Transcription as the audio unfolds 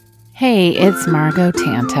Hey, it's Margot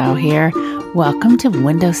Tantow here. Welcome to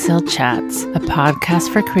Windowsill Chats, a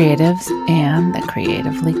podcast for creatives and the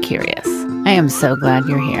creatively curious. I am so glad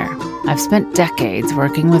you're here. I've spent decades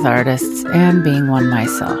working with artists and being one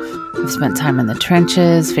myself. I've spent time in the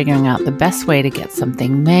trenches, figuring out the best way to get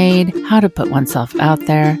something made, how to put oneself out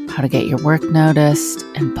there, how to get your work noticed,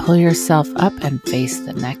 and pull yourself up and face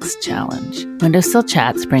the next challenge. Windowsill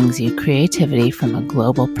Chats brings you creativity from a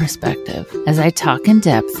global perspective as I talk in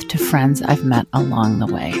depth to friends I've met along the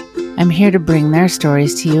way. I'm here to bring their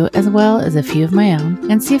stories to you as well as a few of my own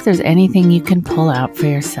and see if there's anything you can pull out for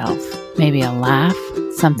yourself. Maybe a laugh,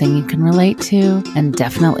 something you can relate to, and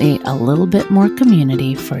definitely a little bit more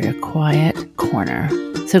community for your quiet corner.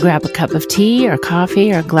 So grab a cup of tea or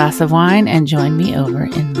coffee or a glass of wine and join me over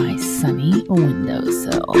in my sunny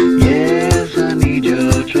windowsill. Yes, I need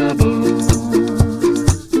your trouble,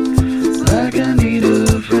 like I need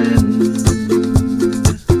a friend.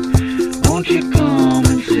 Won't you come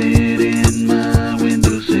and sit in my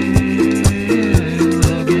windowsill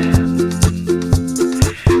again?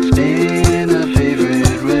 Spin our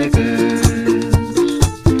favorite records,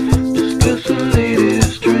 discuss the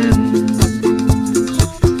latest trends.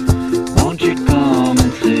 Won't you come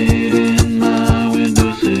and sit in my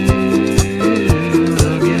windowsill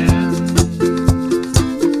again?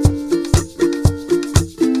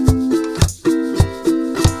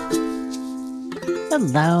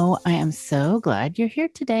 Hello, I am so glad you're here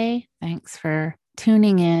today. Thanks for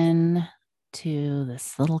tuning in to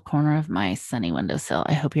this little corner of my sunny windowsill.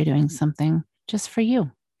 I hope you're doing something just for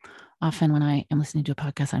you. Often when I am listening to a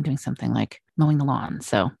podcast, I'm doing something like mowing the lawn.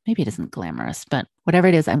 So maybe it isn't glamorous, but whatever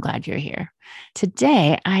it is, I'm glad you're here.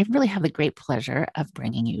 Today, I really have the great pleasure of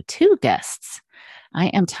bringing you two guests. I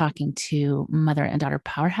am talking to mother and daughter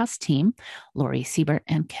powerhouse team, Lori Siebert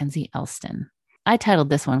and Kenzie Elston. I titled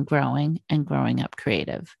this one Growing and Growing Up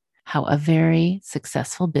Creative, how a very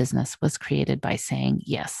successful business was created by saying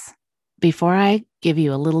yes. Before I give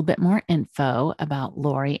you a little bit more info about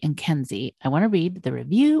Lori and Kenzie, I want to read the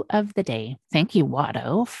review of the day. Thank you,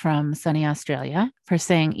 Watto from sunny Australia, for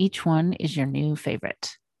saying each one is your new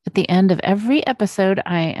favorite. At the end of every episode,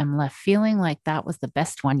 I am left feeling like that was the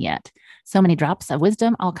best one yet. So many drops of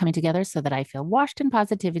wisdom all coming together so that I feel washed in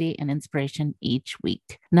positivity and inspiration each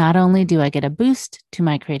week. Not only do I get a boost to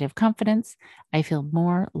my creative confidence, I feel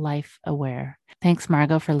more life aware. Thanks,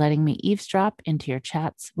 Margot, for letting me eavesdrop into your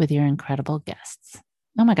chats with your incredible guests.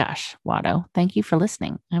 Oh my gosh, Watto, thank you for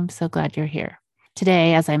listening. I'm so glad you're here.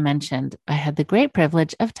 Today, as I mentioned, I had the great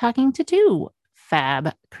privilege of talking to two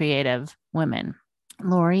fab creative women,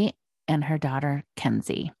 Lori and her daughter,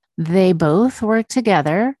 Kenzie. They both work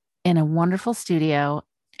together in a wonderful studio,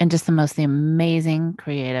 and just the most amazing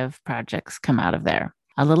creative projects come out of there.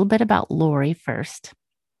 A little bit about Lori first.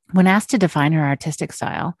 When asked to define her artistic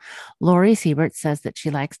style, Lori Siebert says that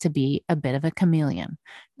she likes to be a bit of a chameleon.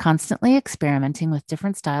 Constantly experimenting with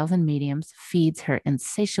different styles and mediums feeds her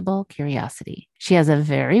insatiable curiosity. She has a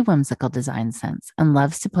very whimsical design sense and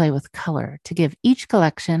loves to play with color to give each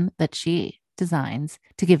collection that she designs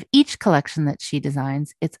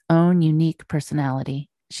its own unique personality.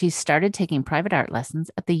 She started taking private art lessons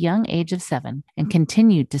at the young age of 7 and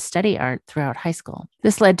continued to study art throughout high school.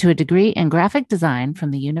 This led to a degree in graphic design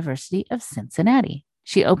from the University of Cincinnati.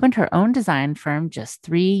 She opened her own design firm just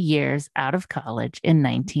 3 years out of college in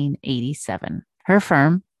 1987. Her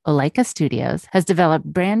firm, Olaika Studios, has developed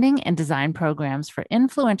branding and design programs for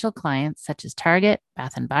influential clients such as Target,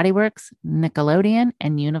 Bath & Body Works, Nickelodeon,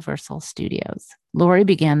 and Universal Studios. Lori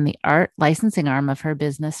began the art licensing arm of her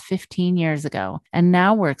business 15 years ago and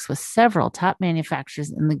now works with several top manufacturers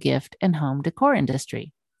in the gift and home decor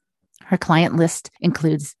industry. Her client list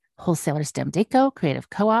includes wholesalers Demdeco, Creative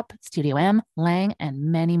Co-op, Studio M, Lang,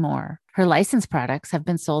 and many more. Her licensed products have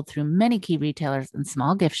been sold through many key retailers and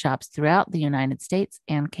small gift shops throughout the United States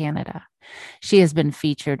and Canada. She has been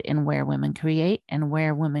featured in Where Women Create and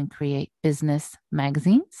Where Women Create Business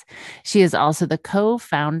magazines. She is also the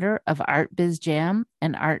co-founder of Art Biz Jam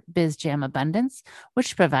and Art Biz Jam Abundance,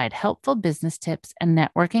 which provide helpful business tips and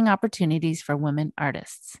networking opportunities for women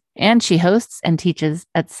artists. And she hosts and teaches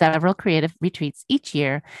at several creative retreats each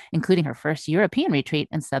year, including her first European retreat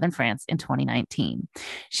in southern France in 2019.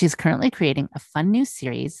 She's currently creating a fun new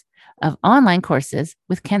series of online courses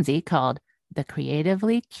with Kenzie called the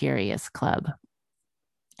Creatively Curious Club.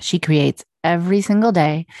 She creates every single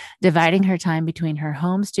day, dividing her time between her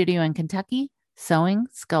home studio in Kentucky, sewing,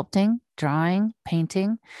 sculpting, drawing,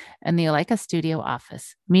 painting, and the Olaika Studio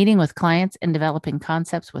office, meeting with clients and developing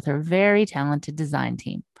concepts with her very talented design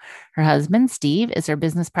team. Her husband, Steve, is her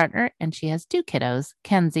business partner, and she has 2 kiddos,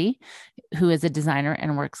 Kenzie, who is a designer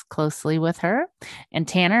and works closely with her, and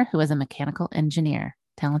Tanner, who is a mechanical engineer.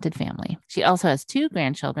 Talented family. She also has 2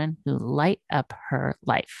 grandchildren who light up her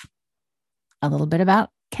life. A little bit about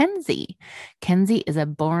Kenzie. Kenzie is a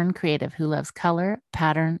born creative who loves color,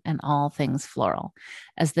 pattern, and all things floral.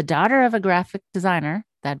 As the daughter of a graphic designer,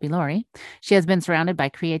 that'd be Lori, she has been surrounded by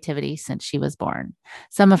creativity since she was born.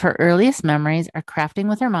 Some of her earliest memories are crafting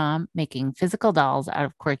with her mom, making physical dolls out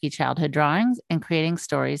of quirky childhood drawings, and creating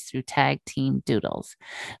stories through tag team doodles.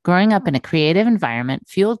 Growing up in a creative environment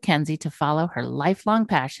fueled Kenzie to follow her lifelong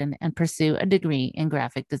passion and pursue a degree in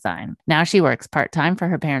graphic design. Now she works part-time for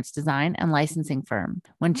her parents' design and licensing firm.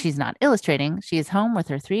 When she's not illustrating, she is home with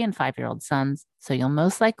her 3 and 5-year-old sons, so you'll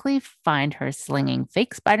most likely find her slinging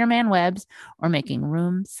fake Spider-Man webs or making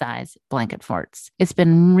room-size blanket forts. It's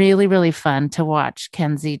been really, really fun to watch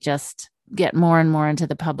Kenzie just get more and more into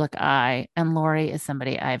the public eye. And Lori is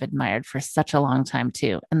somebody I've admired for such a long time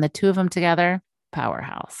too. And the 2 of them together,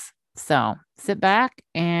 powerhouse. So sit back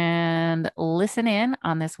and listen in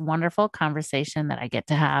on this wonderful conversation that I get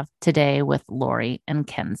to have today with Lori and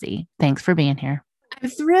Kenzie. Thanks for being here. I'm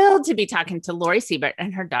thrilled to be talking to Lori Siebert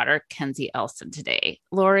and her daughter, Kenzie Elson, today.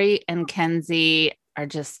 Lori and Kenzie are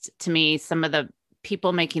just, to me, some of the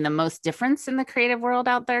people making the most difference in the creative world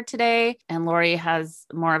out there today. And Lori has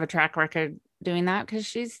more of a track record doing that because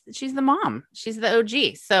she's the mom. She's the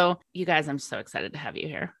OG. So you guys, I'm so excited to have you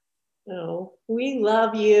here. Oh, we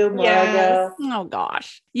love you, Margo. Yes. Oh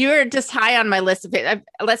gosh. You're just high on my list of it.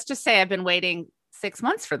 Let's just say I've been waiting 6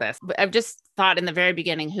 months for this. I've just thought in the very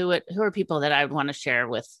beginning, who are people that I would want to share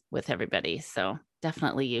with everybody. So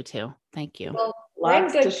definitely you two. Thank you. Well, we're in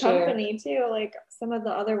Lots good to share. company too. Like some of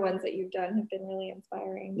the other ones that you've done have been really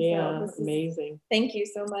inspiring. Yeah, So this is, amazing. thank you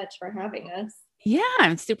so much for having us. Yeah,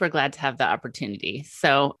 I'm super glad to have the opportunity.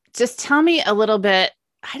 So just tell me a little bit.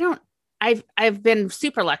 I've been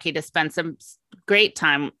super lucky to spend some great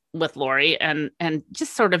time with Lori and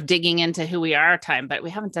just sort of digging into who we are time, but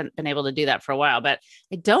we haven't been able to do that for a while. But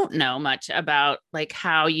I don't know much about like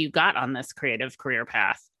how you got on this creative career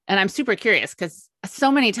path. And I'm super curious because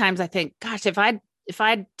so many times I think, gosh, if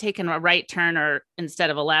I'd taken a right turn or instead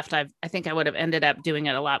of a left, I think I would have ended up doing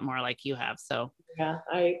it a lot more like you have. So Yeah,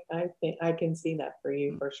 I think I can see that for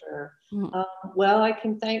you for sure. Mm. Well, I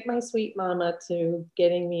can thank my sweet mama to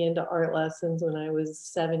getting me into art lessons when I was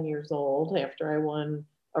 7 years old after I won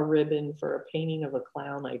a ribbon for a painting of a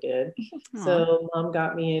clown I did. So mom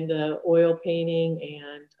got me into oil painting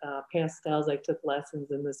and pastels. I took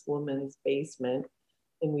lessons in this woman's basement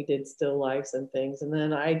and we did still lifes and things. And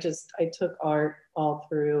then I took art all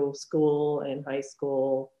through school and high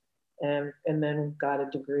school. And then got a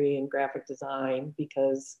degree in graphic design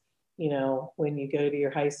because, you know, when you go to your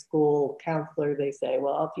high school counselor, they say,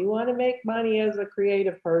 well, if you want to make money as a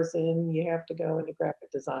creative person, you have to go into graphic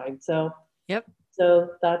design. So, Yep. So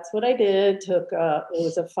that's what I did. It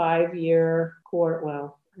was a 5-year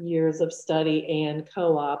years of study and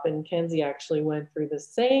co-op, and Kenzie actually went through the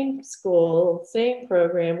same school, same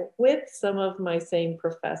program with some of my same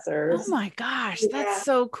professors. Oh my gosh, that's Yeah.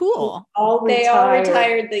 so cool. They all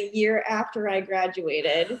retired the year after I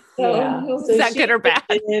graduated. So, Yeah. Is that good or bad?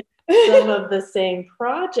 Did some of the same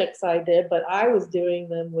projects I did, but I was doing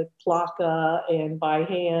them with Plaka and by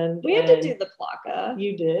hand. we had to do the Plaka.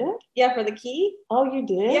 You did? Yeah, for the key. Oh, you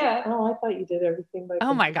did? Yeah. Oh, I thought you did everything by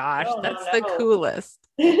Oh my computer. gosh, Oh, that's no. the coolest.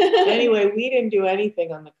 Anyway, we didn't do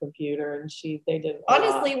anything on the computer, and they did.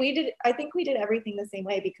 Honestly, I think we did everything the same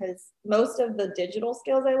way because most of the digital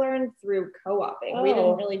skills I learned through co-oping. We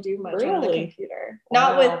didn't really do much on the computer.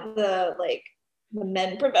 Wow. Not with the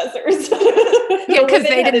men professors. Yeah, because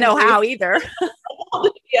they didn't know how either.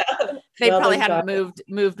 Yeah. They probably hadn't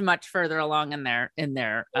moved much further along in their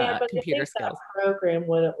but computer I think skills. That program,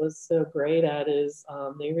 what it was so great at is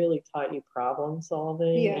they really taught you problem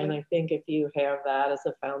solving. Yeah. And I think if you have that as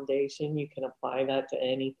a foundation, you can apply that to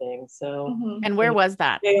anything. So And where was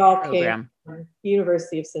that they all program? came from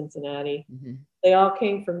University of Cincinnati. Mm-hmm. They all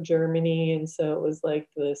came from Germany. And so it was like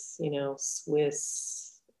this,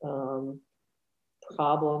 Swiss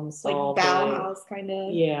problem solving. Like Bauhaus kind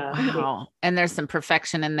of. Yeah. Wow. And there's some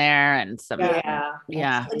perfection in there and some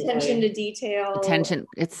Yeah. Attention to detail.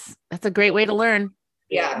 That's a great way to learn.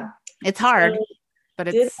 Yeah. It's hard, So but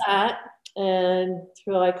did that and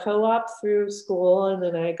I co-opted through school, and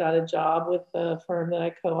then I got a job with the firm that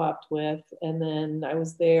I co-opted with, and then I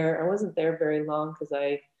wasn't there very long because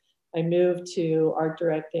I moved to art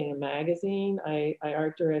directing a magazine. I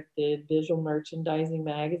art directed Visual Merchandising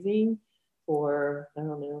magazine for, I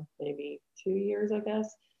don't know, maybe 2 years, I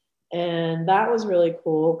guess. And that was really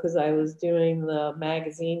cool because I was doing the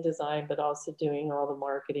magazine design, but also doing all the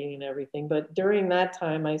marketing and everything. But during that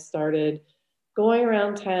time, I started going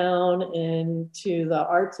around town and to the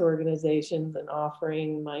arts organizations and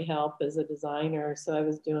offering my help as a designer. So I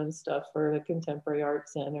was doing stuff for the Contemporary Art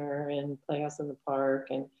Center and Playhouse in the Park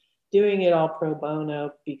and doing it all pro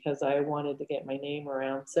bono because I wanted to get my name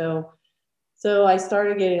around. So I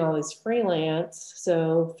started getting all this freelance.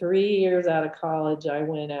 So 3 years out of college, I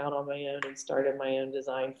went out on my own and started my own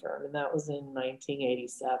design firm. And that was in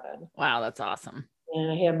 1987. Wow, that's awesome. And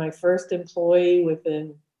I had my first employee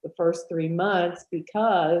within the first 3 months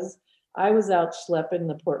because I was out schlepping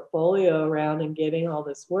the portfolio around and getting all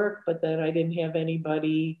this work, but then I didn't have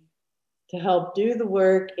anybody to help do the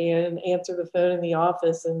work and answer the phone in the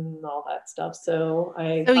office and all that stuff. So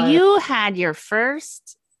you had your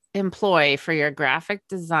first employee for your graphic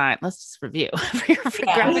design. Let's just review for your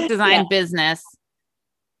graphic design business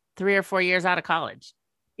 3 or 4 years out of college.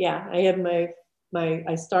 Yeah, I had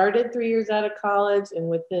I started 3 years out of college, and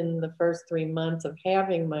within the first 3 months of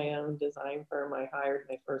having my own design firm, I hired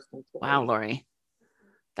my first employee. Wow, Lori,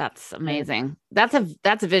 that's amazing. That's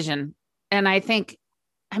a vision. And I think,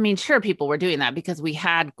 I mean, sure, people were doing that because we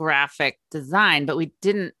had graphic design, but we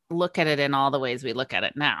didn't look at it in all the ways we look at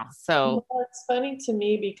it now. So it's funny to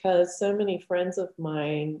me because so many friends of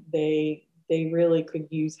mine, they really could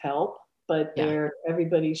use help, but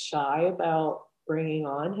everybody's shy about bringing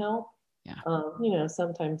on help. Yeah.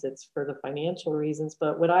 Sometimes it's for the financial reasons,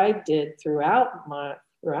 but what I did throughout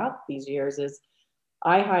these years is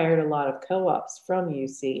I hired a lot of co-ops from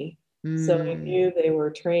UC. So I knew they were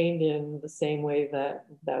trained in the same way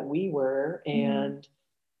that we were. And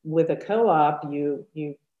with a co-op, you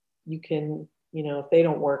can, if they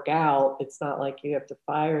don't work out, it's not like you have to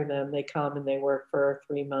fire them. They come and they work for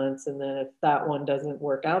 3 months. And then if that one doesn't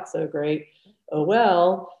work out so great, oh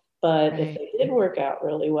well. But if they did work out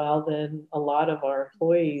really well, then a lot of our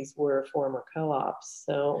employees were former co-ops.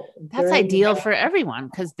 So that's ideal for everyone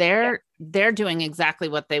because they're doing exactly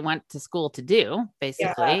what they went to school to do,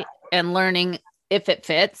 basically, and learning if it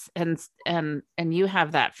fits. And you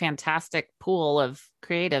have that fantastic pool of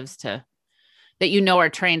creatives that are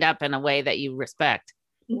trained up in a way that you respect.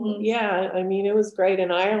 Yeah, I mean, it was great.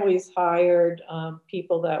 And I always hired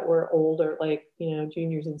people that were older, like,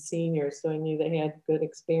 juniors and seniors. So I knew they had good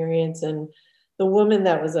experience. And the woman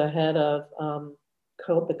that was ahead of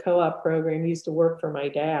the co-op program used to work for my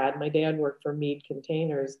dad. My dad worked for Mead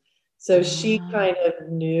Containers. So she kind of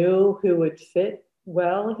knew who would fit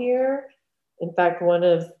well here. In fact, one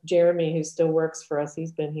of Jeremy, who still works for us,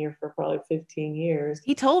 he's been here for probably 15 years.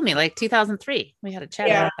 He told me like 2003. We had a chat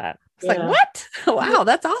about that. It's like, what? Wow,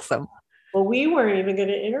 that's awesome. Well, we weren't even going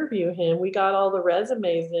to interview him. We got all the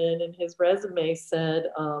resumes in, and his resume said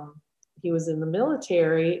he was in the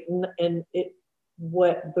military. And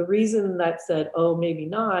the reason that said, oh, maybe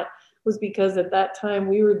not, was because at that time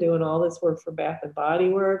we were doing all this work for Bath and Body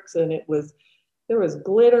Works, and there was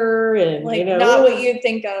glitter and not what you'd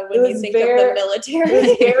think of when you think of the military. It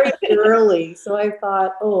was very early. So I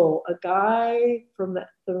thought, a guy from the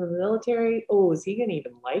military, is he gonna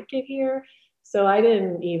even like it here? So I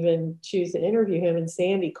didn't even choose to interview him. And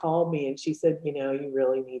Sandy called me and she said, you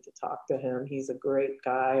really need to talk to him. He's a great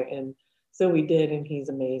guy. And so we did, and he's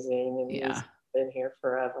amazing, and he's been here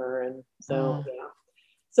forever. And so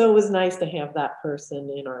so it was nice to have that person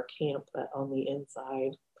in our camp on the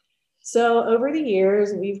inside. So over the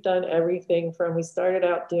years, we've done everything from, we started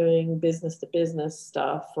out doing business to business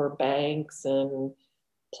stuff for banks and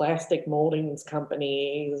plastic moldings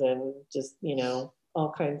companies and just,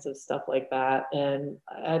 all kinds of stuff like that. And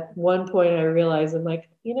at one point I realized, I'm like,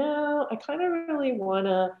 I kind of really want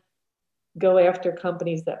to go after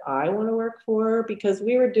companies that I want to work for, because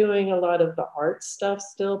we were doing a lot of the art stuff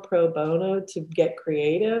still pro bono to get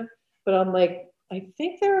creative. But I'm like, I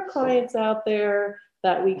think there are clients out there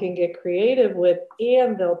that we can get creative with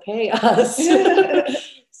and they'll pay us.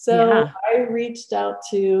 So I reached out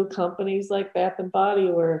to companies like Bath and Body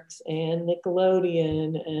Works and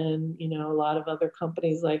Nickelodeon and, a lot of other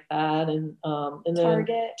companies like that. And then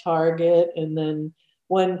Target. And then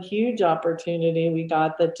one huge opportunity we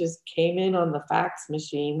got that just came in on the fax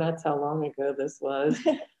machine. That's how long ago this was.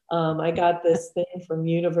 I got this thing from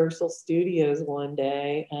Universal Studios one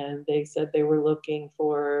day, and they said they were looking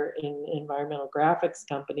for an environmental graphics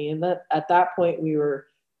company. And at that point, we were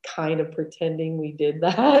kind of pretending we did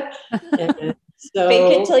that. And so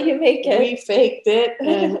fake it till you make it. We faked it,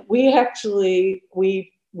 and we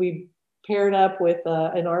paired up with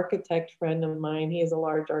an architect friend of mine. He has a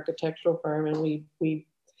large architectural firm, and we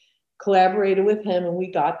collaborated with him and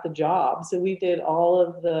we got the job. So we did all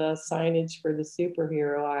of the signage for the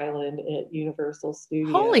superhero island at Universal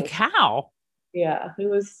Studios. Holy cow. Yeah, it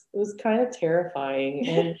was kind of terrifying.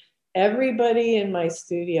 And everybody in my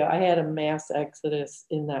studio, I had a mass exodus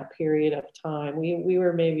in that period of time. We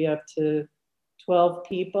were maybe up to 12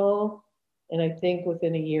 people. And I think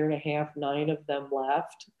within a year and a half, 9 of them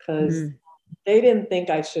left because they didn't think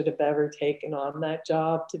I should have ever taken on that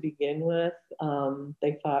job to begin with.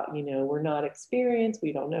 They thought, we're not experienced.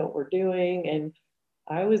 We don't know what we're doing. And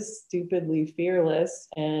I was stupidly fearless.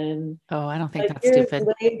 And I don't think that's years stupid.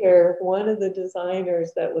 later, one of the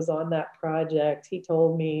designers that was on that project, he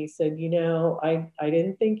told me, he said, I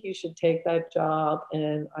didn't think you should take that job.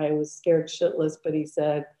 And I was scared shitless, but he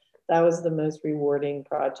said, that was the most rewarding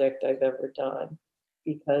project I've ever done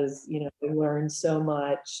because, we learned so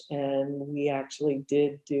much and we actually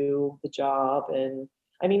did do the job. And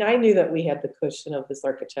I mean, I knew that we had the cushion of this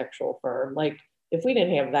architectural firm. Like if we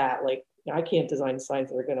didn't have that, like I can't design signs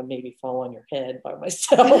that are going to maybe fall on your head by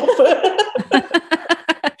myself.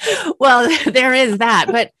 Well, there is that,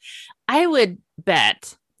 but I would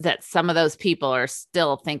bet that some of those people are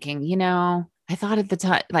still thinking, I thought at the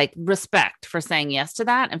time, like respect for saying yes to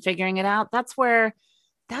that and figuring it out. That's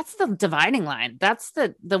the dividing line. That's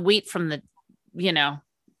the wheat from the,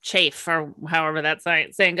 chaff or however that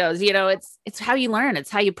saying goes, it's how you learn. It's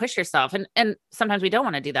how you push yourself. And sometimes we don't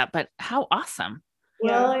want to do that, but how awesome.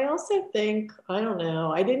 Well, I also think, I don't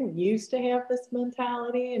know, I didn't used to have this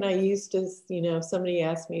mentality. And I used to, if somebody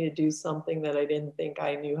asked me to do something that I didn't think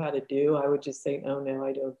I knew how to do, I would just say, no,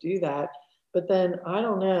 I don't do that. But then I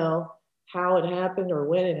don't know how it happened or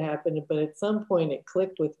when it happened, but at some point it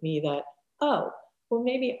clicked with me that, well,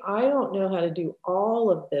 maybe I don't know how to do all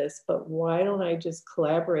of this, but why don't I just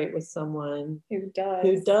collaborate with someone who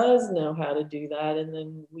does know how to do that? And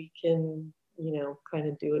then we can, kind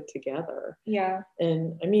of do it together. Yeah.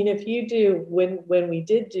 And I mean, if you do, when we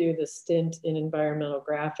did do the stint in environmental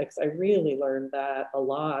graphics, I really learned that a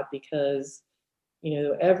lot because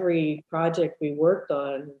every project we worked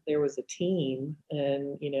on, there was a team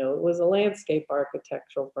and, it was a landscape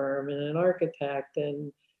architectural firm and an architect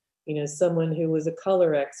and, someone who was a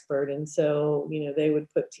color expert. And so, they would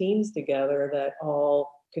put teams together that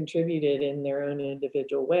all contributed in their own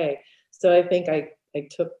individual way. So I think I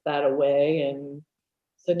took that away. And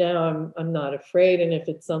so now I'm not afraid. And if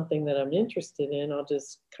it's something that I'm interested in, I'll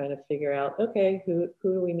just kind of figure out, okay, who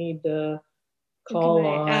do we need to call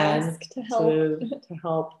on to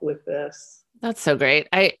help with this. That's so great.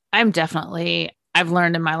 I've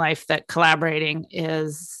learned in my life that collaborating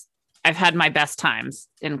I've had my best times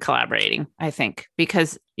in collaborating, I think,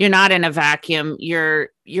 because you're not in a vacuum. You're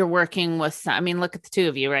working with look at the two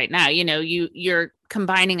of you right now, you're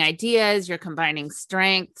combining ideas, you're combining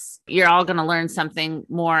strengths, you're all going to learn something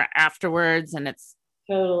more afterwards. And it's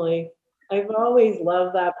totally. I've always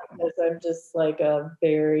loved that because I'm just like a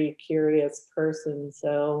very curious person.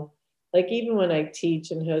 So like even when I teach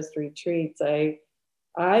and host retreats, I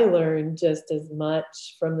learn just as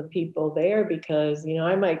much from the people there because,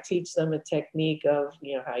 I might teach them a technique of,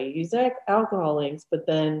 how you use alcohol inks, but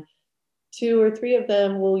then 2 or 3 of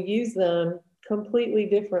them will use them completely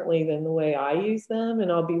differently than the way I use them.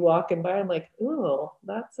 And I'll be walking by, I'm like, oh,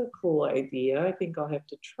 that's a cool idea. I think I'll have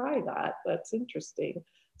to try that. That's interesting.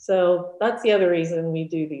 So that's the other reason we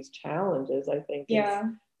do these challenges, I think. Yeah.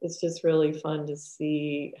 It's just really fun to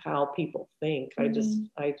see how people think. Mm-hmm.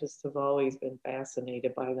 I just have always been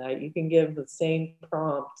fascinated by that. You can give the same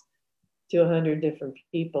prompt to 100 different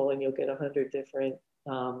people and you'll get 100 different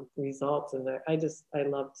results. And I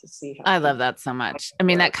love to see how. I love that so much. I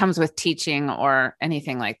mean, that comes with teaching or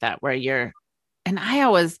anything like that, and I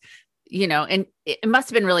always, and it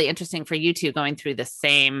must've been really interesting for you two going through the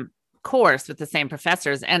same course with the same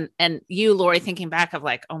professors and you, Lori, thinking back of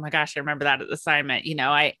like, oh my gosh, I remember that assignment.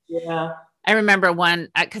 I remember one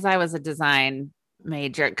because I was a design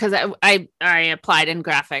major because I applied in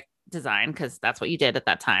graphic design because that's what you did at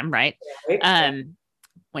that time, right?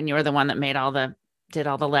 When you were the one that did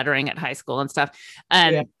all the lettering at high school and stuff.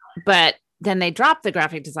 But then they dropped the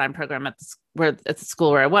graphic design program at the school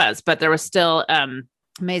where I was, but there was still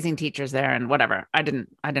amazing teachers there and whatever. I didn't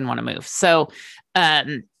want to move. So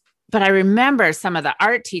but I remember some of the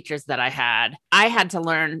art teachers that I had to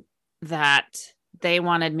learn that they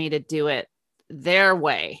wanted me to do it their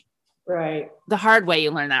way. Right. The hard way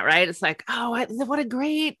you learn that, right? It's like, oh, what a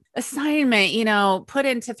great assignment, put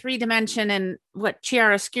into 3-dimension and what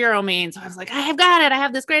chiaroscuro means. So I was like, I have got it. I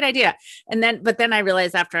have this great idea. But then I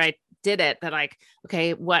realized after I did it that like,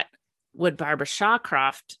 okay, what would Barbara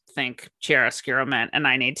Shawcroft think chiaroscuro meant, and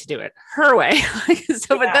I need to do it her way.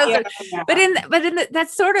 So, but those are, but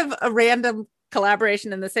that's sort of a random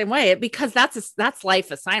collaboration in the same way, because that's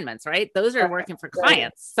life assignments, right? Those are working for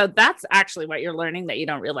clients. So that's actually what you're learning that you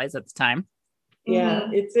don't realize at the time. Yeah,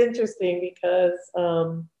 it's interesting because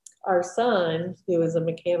our son, who is a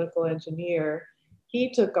mechanical engineer, he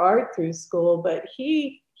took art through school, but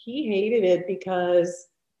he hated it because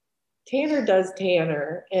Tanner does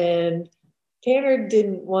Tanner, and Tanner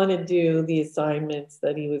didn't want to do the assignments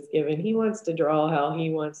that he was given. He wants to draw how he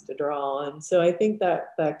wants to draw, and so I think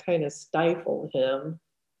that kind of stifled him.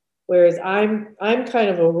 Whereas I'm kind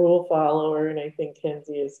of a rule follower, and I think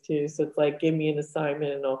Kenzie is too. So it's like, give me an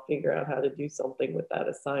assignment and I'll figure out how to do something with that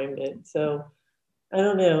assignment. So I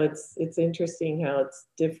don't know. It's interesting how it's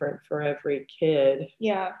different for every kid.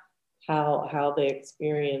 Yeah. How they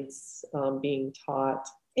experience being taught.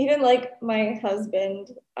 Even like my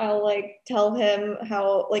husband, I'll like tell him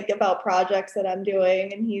how like about projects that I'm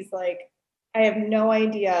doing, and he's like, I have no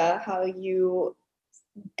idea how you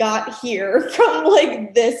got here from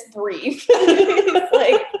like this brief. He's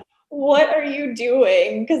like, what are you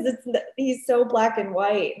doing? Because he's so black and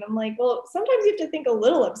white. And I'm like, well, sometimes you have to think a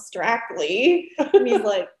little abstractly. And he's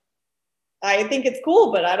like, I think it's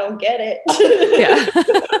cool, but I don't get it.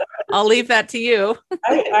 Yeah. I'll leave that to you.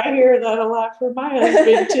 I hear that a lot from my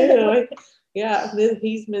husband too. Yeah,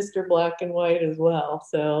 he's Mr. Black and White as well.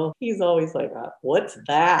 So he's always like, what's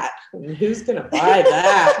that? And who's going to buy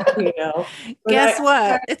that? You know? Guess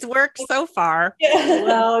what? It's worked so far. Yeah.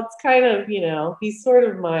 Well, it's kind of, he's sort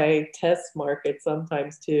of my test market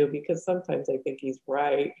sometimes too, because sometimes I think he's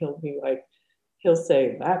right. He'll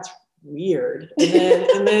say, that's weird.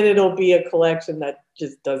 And then it'll be a collection that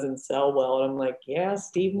just doesn't sell well. And I'm like, yeah,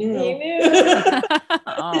 Steve knew. He knew.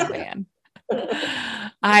 Oh, man.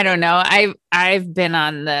 I don't know. I've been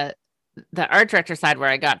on the art director side where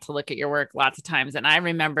I got to look at your work lots of times. And I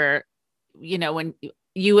remember, when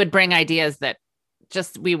you would bring ideas that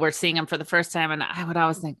just, we were seeing them for the first time. And I would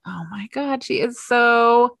always think, oh my God, she is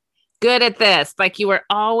so good at this. Like, you were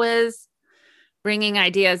always bringing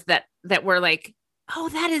ideas that were like, oh,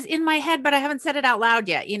 that is in my head, but I haven't said it out loud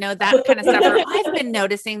yet. That kind of stuff. Or, I've been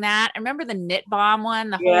noticing that. I remember the knit bomb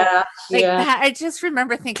one. That. I just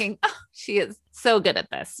remember thinking, oh, she is so good at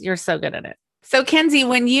this. You're so good at it. So Kenzie,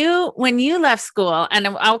 when you left school, and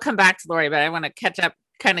I'll come back to Lori, but I want to catch up,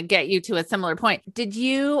 kind of get you to a similar point. Did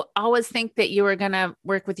you always think that you were going to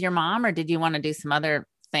work with your mom, or did you want to do some other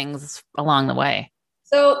things along the way?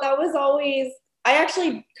 So that was always, I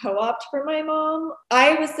actually co-opted for my mom.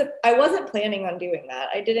 I wasn't planning on doing that.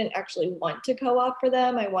 I didn't actually want to co-op for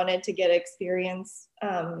them. I wanted to get experience.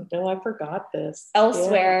 No, I forgot this.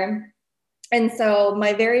 Elsewhere. Yeah. And so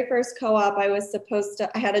my very first co-op, I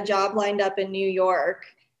had a job lined up in New York,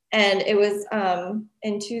 and it was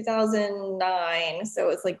in 2009. So it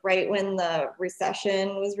was like right when the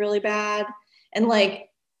recession was really bad. And like,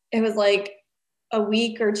 it was like a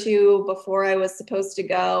week or two before I was supposed to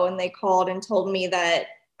go, and they called and told me that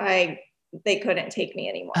they couldn't take me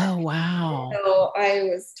anymore. Oh, wow. So I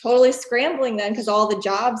was totally scrambling then, because all the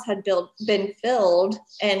jobs had been filled,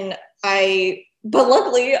 but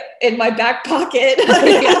luckily in my back pocket,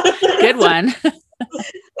 good one.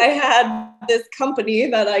 I had this company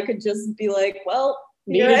that I could just be like, well,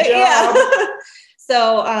 need a job. Yeah.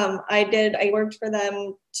 So I worked for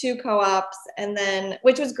them 2 co-ops, and then,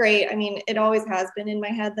 which was great. I mean, it always has been in my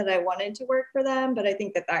head that I wanted to work for them, but I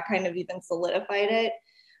think that kind of even solidified it.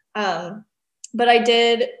 But I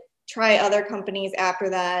did try other companies after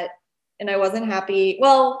that, and I wasn't happy.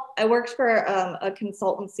 Well, I worked for a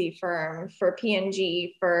consultancy firm for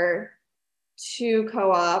P&G for 2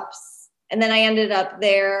 co-ops, and then I ended up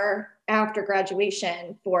there after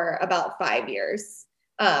graduation for about 5 years.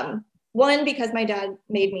 One, because my dad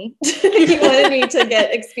made me. He wanted me to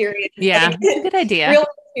get experience. Yeah, good idea. Real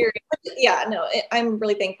experience. Yeah, no, I'm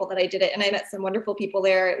really thankful that I did it. And I met some wonderful people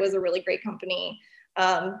there. It was a really great company.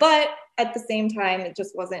 But at the same time, it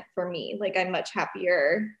just wasn't for me. Like, I'm much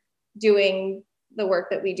happier doing the work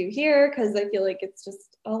that we do here, because I feel like it's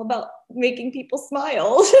just all about making people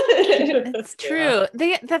smile. It's true.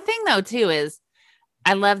 The thing though too is,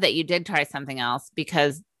 I love that you did try something else,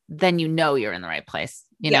 because then you're in the right place,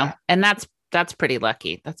 know, and that's pretty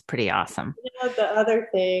lucky. That's pretty awesome. The other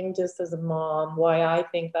thing, just as a mom, why I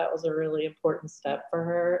think that was a really important step for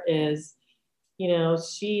her is,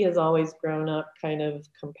 she has always grown up kind of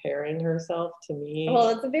comparing herself to me. Well,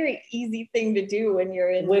 it's a very easy thing to do when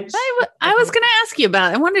you're in. Which I was going to ask you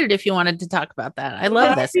about. I wondered if you wanted to talk about that. I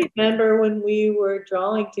love this. I remember when we were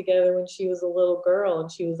drawing together when she was a little girl,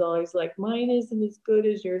 and she was always like, mine isn't as good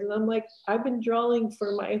as yours. And I'm like, I've been drawing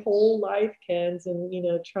for my whole life, Kenz, and,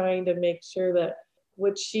 trying to make sure that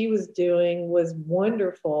what she was doing was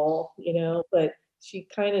wonderful, but she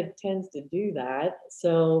kind of tends to do that.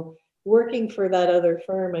 So working for that other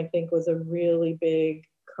firm, I think, was a really big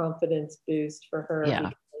confidence boost for her. Yeah.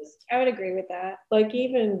 Because, I would agree with that. like,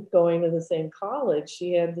 even going to the same college,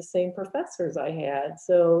 she had the same professors I had.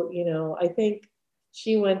 So, I think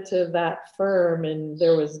she went to that firm and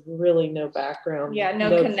there was really no background. Yeah,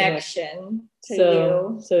 no connection to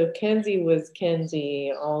you. So Kenzie was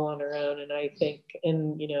Kenzie all on her own. And I think,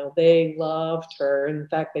 and, they loved her. In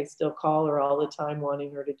fact, they still call her all the time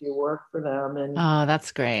wanting her to do work for them. And Oh,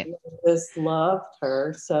 that's great. just loved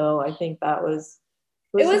her. So I think that was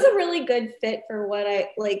it was a really good fit for what I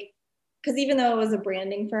like, because even though it was a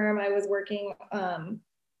branding firm, I was working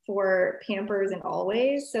for Pampers and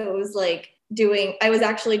Always. So it was like I was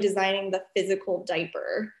actually designing the physical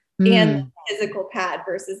diaper and the physical pad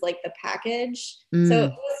versus like the package. So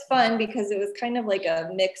it was fun because it was kind of like a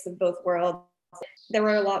mix of both worlds. There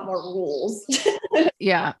were a lot more rules.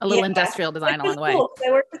 Yeah, a little industrial design along the way. Cool.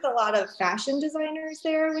 I worked with a lot of fashion designers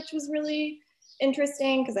there, which was really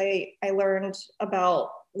interesting because I learned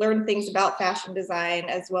things about fashion design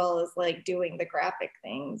as well as like doing the graphic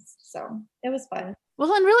things. So it was fun.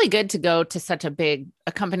 Well, and really good to go to such a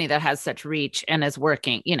company that has such reach and is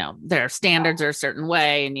working, their standards are a certain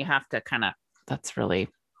way and you have to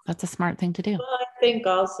that's a smart thing to do. Well, I think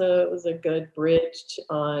also it was a good bridge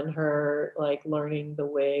on her, like learning the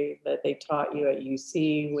way that they taught you at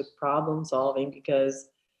UC with problem solving, because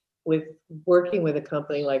with working with a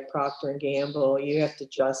company like Procter and Gamble, you have to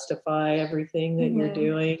justify everything that you're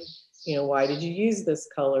doing. Why did you use this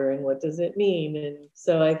color and what does it mean? And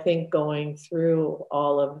so I think going through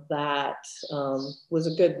all of that was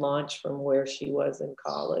a good launch from where she was in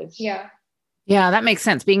college. Yeah. Yeah, that makes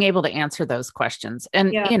sense. Being able to answer those questions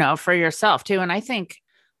and, for yourself too. And I think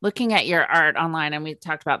looking at your art online, and we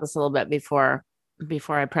talked about this a little bit before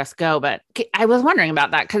I press go, but I was wondering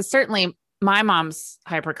about that because certainly my mom's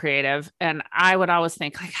hyper creative and I would always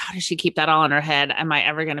think like, how does she keep that all in her head? Am I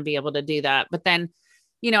ever going to be able to do that? But then,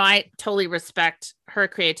 I totally respect her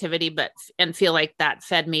creativity, and feel like that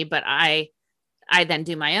fed me, but I then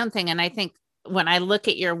do my own thing. And I think when I look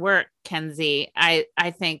at your work, Kenzie, I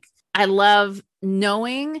think I love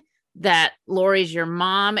knowing that Lori's your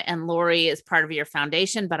mom and Lori is part of your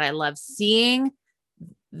foundation, but I love seeing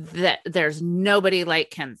that there's nobody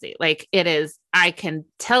like Kenzie. Like it is, I can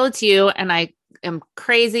tell it's you and I am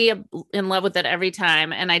crazy in love with it every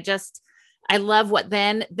time. And I love what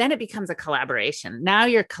then it becomes a collaboration. Now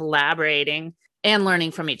you're collaborating and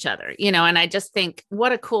learning from each other, and I just think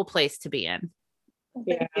what a cool place to be in.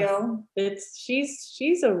 Thank you.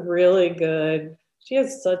 She's a really good, she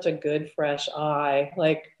has such a good fresh eye.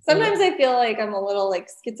 Like sometimes I feel like I'm a little like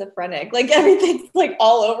schizophrenic, like everything's like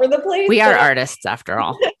all over the place. We are artists after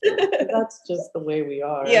all. That's just the way we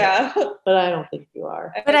are. Yeah. But I don't think you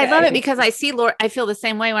are. But I love it because I see Lori, I feel the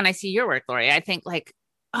same way when I see your work, Lori. I think like,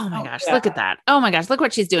 oh my gosh, look at that. Oh my gosh, look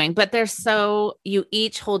what she's doing. But you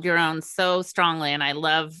each hold your own so strongly. And I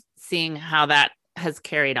love seeing how that has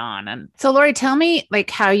carried on. And so Lori, tell me like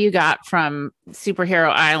how you got from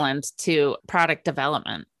Superhero Island to product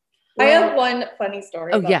development. I have one funny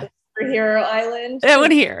story about the Superhero Island. I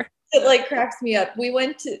want to hear. It like cracks me up.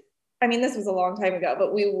 This was a long time ago,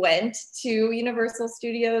 but we went to Universal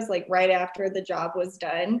Studios like right after the job was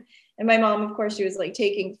done. And my mom, of course, she was like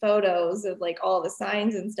taking photos of like all the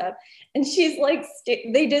signs and stuff. And she's like,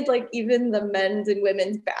 they did like even the men's and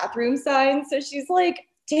women's bathroom signs. So she's like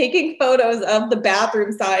taking photos of the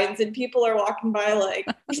bathroom signs and people are walking by like.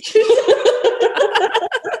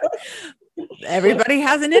 Everybody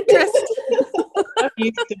has an interest. I'm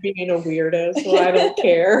used to being a weirdo, so I don't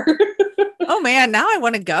care. Oh man, now I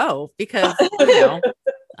want to go because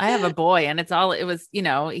I have a boy and it was,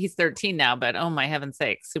 he's 13 now, but oh my heaven's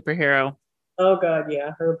sake, superhero. Oh God,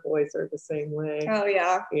 yeah. Her boys are the same way. Oh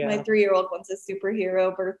yeah. My 3-year-old wants a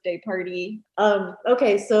superhero birthday party.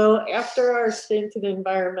 Okay, so after our stint in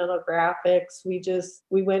environmental graphics,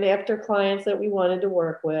 we went after clients that we wanted to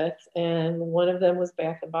work with, and one of them was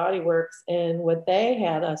Bath and Body Works. And what they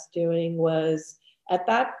had us doing was, at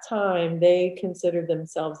that time, they considered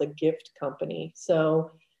themselves a gift company.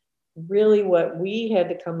 So really what we had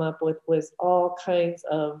to come up with was all kinds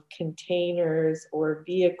of containers or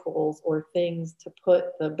vehicles or things to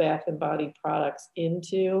put the Bath and Body products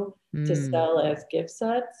into to sell as gift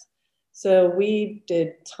sets. So we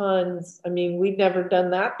did tons. I mean, we'd never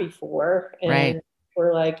done that before. And Right.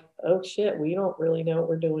 we're like, oh shit, we don't really know what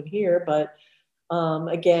we're doing here. But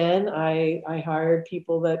again, I hired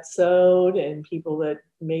people that sewed and people that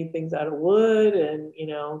made things out of wood and, you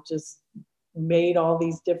know, just made all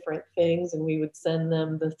these different things. And we would send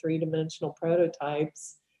them the 3-dimensional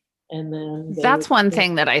prototypes. And then they That's would, one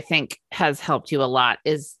thing that I think has helped you a lot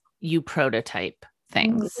is you prototype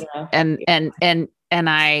things. yeah, And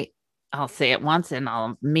I'll say it once and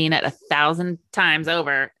I'll mean it 1,000 times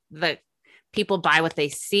over. The people buy what they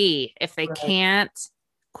see. If they right. can't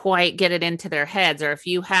quite get it into their heads, or if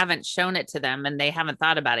you haven't shown it to them and they haven't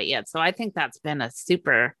thought about it yet. So I think that's been a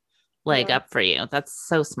super leg Yeah. up for you. That's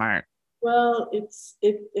so smart. Well,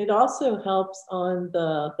 it also helps on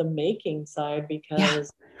the making side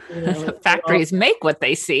because, you know, The factories make what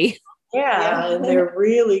they see. yeah, Yeah. and they're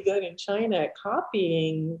really good in China at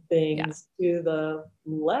copying things to the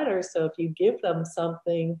letter. So if you give them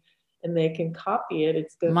something and they can copy it,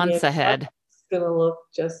 it's going Months ahead. It's going to look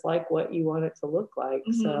just like what you want it to look like.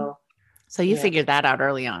 Mhm. So you Yeah. figured that out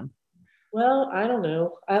early on. Well, I don't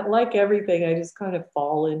know. I like everything. I just kind of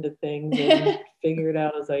fall into things and figure it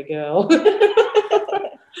out as I go.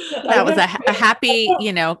 That was a happy,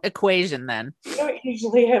 equation then. We don't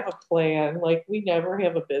usually have a plan. Like we never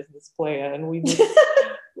have a business plan. We just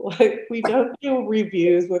like we don't do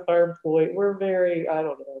reviews with our employee. We're very, I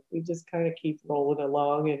don't know. We just kind of keep rolling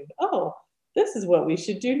along and this is what we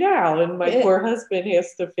should do now. And my poor husband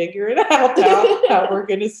has to figure it out how we're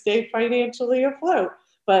gonna stay financially afloat.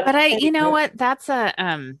 But you know what? That's a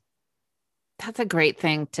great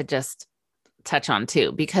thing to just touch on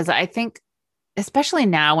too, because I think especially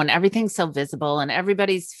now when everything's so visible and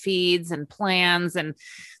everybody's feeds and plans and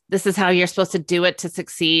this is how you're supposed to do it to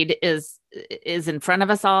succeed is in front of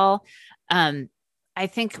us all. I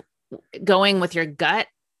think going with your gut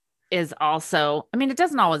is also, I mean, it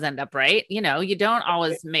doesn't always end up right. You don't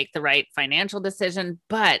always make the right financial decision,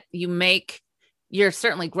 but you're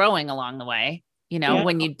certainly growing along the way.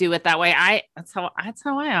 When you do it that way, that's how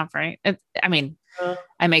I operate.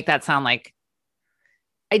 I make that sound like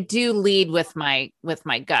I do lead with my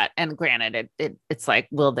gut, and granted, it's like,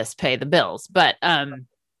 will this pay the bills? But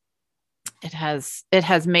it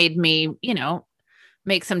has made me,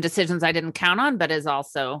 make some decisions I didn't count on, but is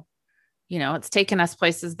also, it's taken us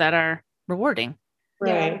places that are rewarding.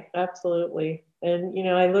 Right, absolutely. And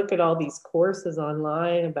I look at all these courses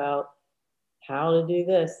online about how to do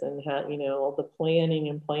this and how, all the planning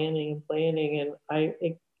and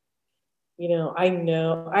I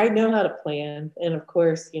know how to plan. And of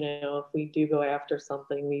course, if we do go after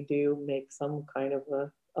something, we do make some kind of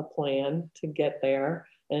a plan to get there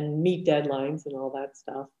and meet deadlines and all that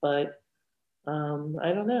stuff. But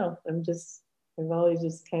I don't know. I've always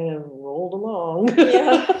just kind of rolled along.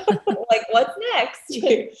 Yeah. Like, what's next?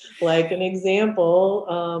 Like an example,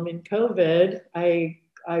 in COVID,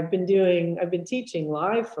 I've been teaching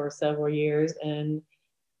live for several years, and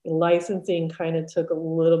licensing kind of took a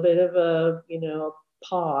little bit of a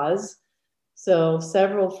pause. So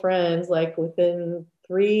several friends, like within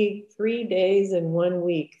three days and 1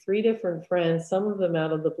 week, 3 different friends, some of them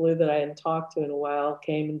out of the blue that I hadn't talked to in a while,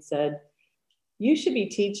 came and said, you should be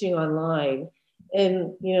teaching online.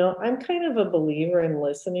 And I'm kind of a believer in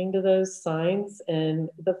listening to those signs, and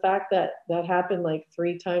the fact that that happened like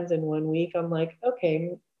 3 times in 1 week, I'm like,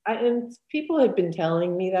 okay. And people had been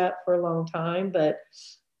telling me that for a long time, but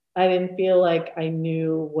I didn't feel like I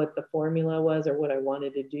knew what the formula was or what I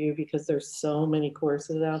wanted to do because there's so many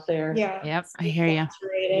courses out there. Yeah. Yep, I hear you.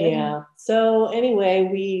 Yeah. So anyway,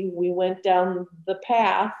 we went down the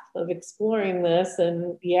path of exploring this,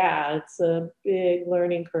 and yeah, it's a big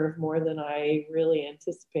learning curve, more than I really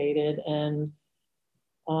anticipated. And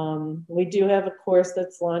we do have a course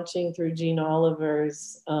that's launching through Jean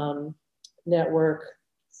Oliver's network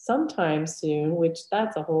sometime soon, which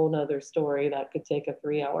that's a whole nother story that could take a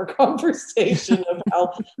 3-hour conversation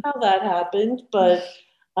about how that happened. But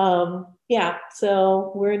yeah,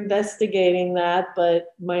 so we're investigating that.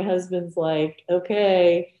 But my husband's like,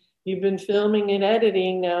 okay, you've been filming and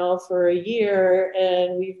editing now for a year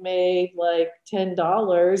and we've made like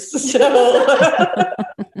 $10.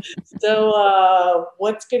 So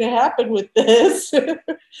what's going to happen with this?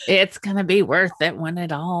 It's going to be worth it when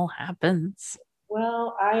it all happens.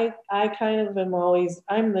 Well, I kind of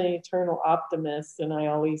I'm the eternal optimist, and I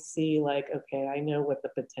always see like, okay, I know what the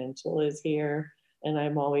potential is here, and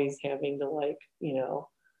I'm always having to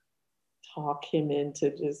talk him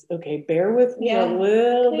into just, okay, bear with me a Yeah.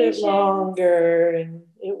 little bit Patience. longer and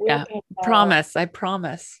it will Yeah. pan out. Promise. I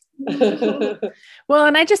promise. Well,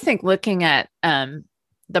 and I just think looking at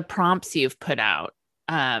the prompts you've put out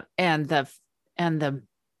and the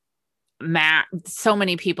so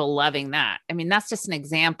many people loving that. I mean, that's just an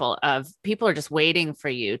example of people are just waiting for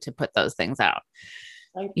you to put those things out.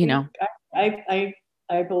 I You know,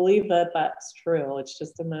 I believe that that's true. It's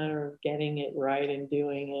just a matter of getting it right and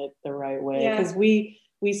doing it the right way. Yeah. Because we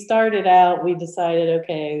started out, we decided,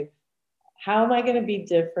 okay, how am I going to be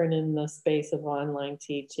different in the space of online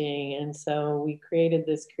teaching? And so we created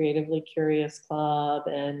this Creatively Curious Club,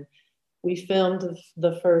 and we filmed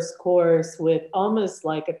the first course with almost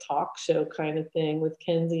like a talk show kind of thing, with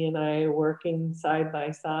Kenzie and I working side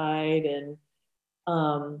by side. And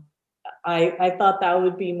I thought that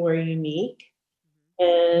would be more unique.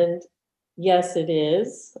 And yes, it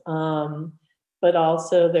is. But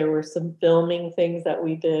also there were some filming things that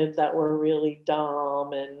we did that were really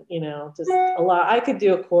dumb, and, just a lot. I could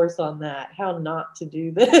do a course on that, how not to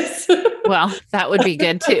do this. well, that would be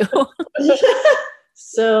good too.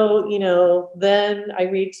 So, then I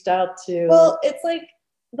reached out to. Well, it's like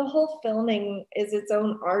the whole filming is its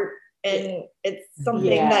own art, and it's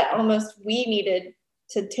something Yeah. that almost we needed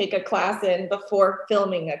to take a class in before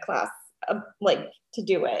filming a class, like to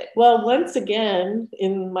do it. Well, once again,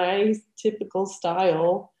 in my typical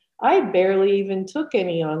style, I barely even took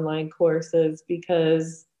any online courses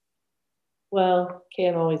because, well,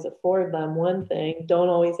 can't always afford them. One thing, don't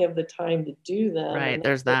always have the time to do them. Right. And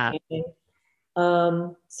There's that's that.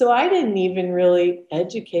 okay. So I didn't even really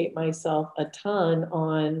educate myself a ton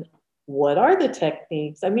on what are the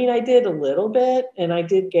techniques. I mean, I did a little bit, and I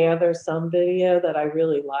did gather some video that I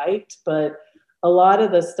really liked, but a lot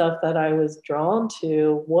of the stuff that I was drawn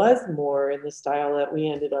to was more in the style that we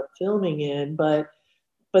ended up filming in. But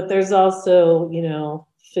there's also,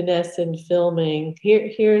 finesse in filming.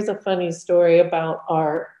 Here's a funny story about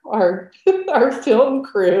our our film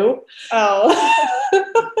crew. Oh.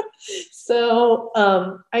 So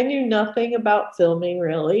I knew nothing about filming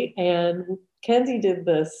really, and Kenzie did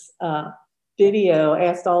this video,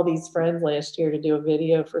 asked all these friends last year to do a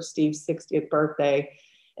video for Steve's 60th birthday.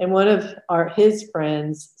 And one of his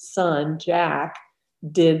friends' son, Jack,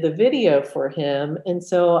 did the video for him. And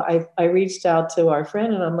so I reached out to our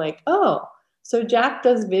friend, and I'm like, oh, so Jack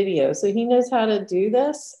does video, so he knows how to do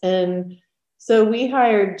this. And so we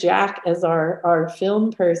hired Jack as our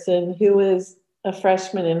film person, who was a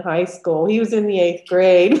freshman in high school. He was in the 8th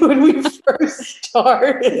grade when we first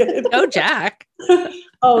started. Oh, Jack.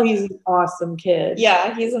 Oh, he's an awesome kid.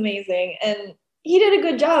 Yeah, he's amazing. And he did a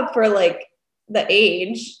good job for like the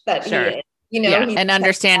age that Sure. he is. Yeah. He And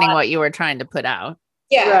understanding what you were trying to put out.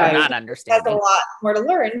 yeah, Or Right. not has a understanding. lot more to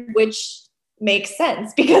learn, which makes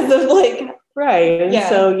sense because of like Right. And Yeah.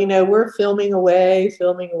 so, we're filming away,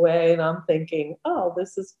 and I'm thinking, oh,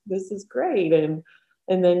 this is great. And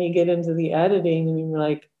then you get into the editing, and you're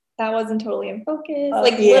like, that wasn't totally in focus. Oh,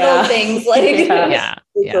 Like yeah. little things like Yeah.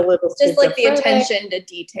 it's Yeah. a little just like the schizophrenic. attention to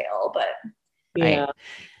detail. But Yeah.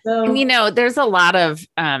 So, And there's a lot of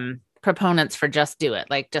proponents for just do it.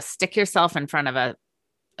 Like just stick yourself in front of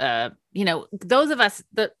those of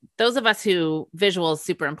us who visual is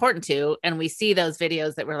super important to, and we see those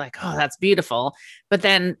videos that we're like, oh, that's beautiful. But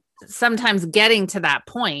then sometimes getting to that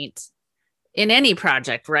point in any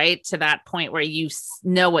project, right? To that point where you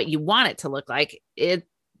know what you want it to look like, if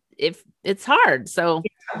it's hard. So,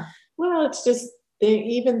 well, it's just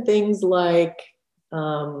even things like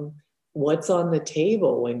what's on the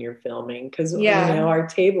table when you're filming, because Yeah. our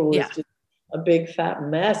table was Yeah. just a big fat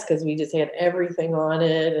mess because we just had everything on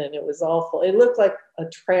it, and it was awful. It looked like a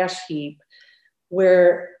trash heap.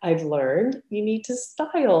 Where I've learned you need to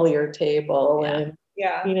style your table, Yeah. and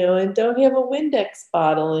yeah. and don't have a Windex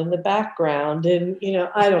bottle in the background, and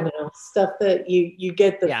I don't know, stuff that you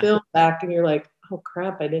get the Yeah. film back and you're like, oh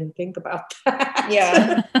crap, I didn't think about that.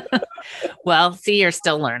 Yeah. well, see, you're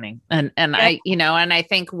still learning. And Yeah. I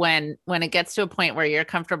think when it gets to a point where you're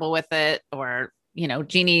comfortable with it, or,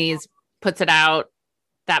 Jeannie's puts it out,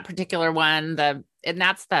 that particular one, and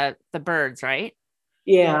that's the birds, right?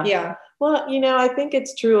 Yeah. Yeah. Well, I think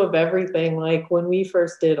it's true of everything. Like when we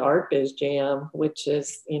first did Art Biz Jam, which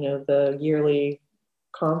is, the yearly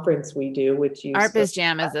conference we do, which you Art Biz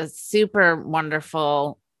Jam is a super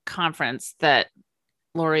wonderful conference that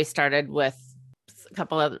Lori started with a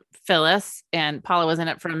couple of Phyllis, and Paula was in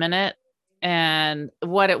it for a minute. And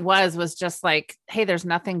what it was just like, hey, there's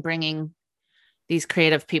nothing bringing these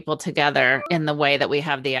creative people together in the way that we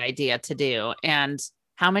have the idea to do. And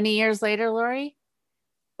how many years later, Lori?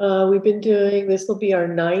 We've been doing, this will be our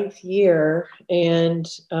 9th year. And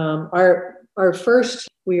our first,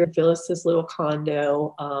 we were in Phyllis's little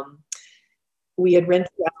condo. We had rented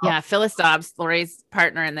out. Yeah, Phyllis Dobbs, Lori's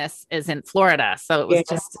partner in this, is in Florida. So it was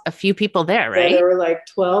Yeah. just a few people there, Yeah, right? there were like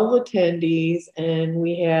 12 attendees, and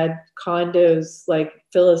we had condos, like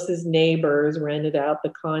Phyllis's neighbors rented out the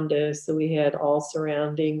condos. So we had all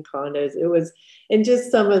surrounding condos. It was, and just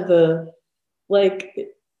some of the, like,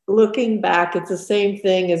 looking back, it's the same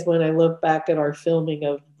thing as when I look back at our filming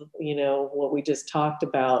of, what we just talked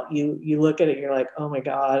about. You look at it, and you're like, oh my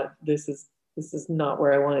God, this is not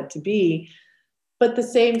where I want it to be. But the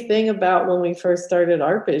same thing about when we first started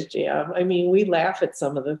Art Biz Jam. I mean, we laugh at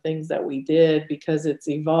some of the things that we did because it's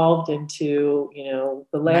evolved into,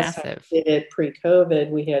 the last time Massive. we did it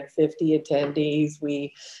pre-COVID, we had 50 attendees.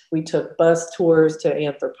 We took bus tours to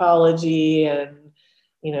Anthropologie, and,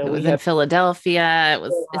 It we was in had, Philadelphia.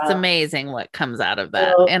 It's yeah. amazing what comes out of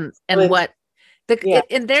that. So And it's- yeah.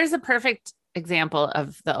 and there's a perfect example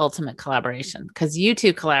of the ultimate collaboration, because you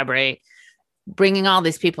two collaborate, bringing all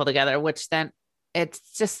these people together, which then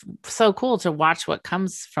it's just so cool to watch what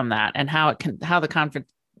comes from that and how the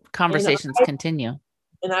conversations continue.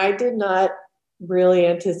 And I did not really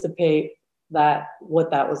anticipate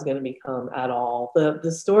what that was going to become at all.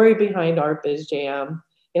 The story behind Art Biz Jam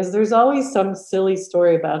is there's always some silly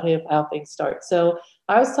story about how things start. So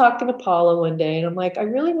I was talking to Paula one day, and I'm like, I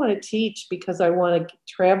really want to teach because I want to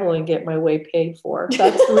travel and get my way paid for.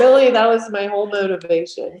 That was my whole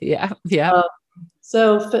motivation. Yeah. Yeah.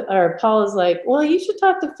 So Paula's like, well, you should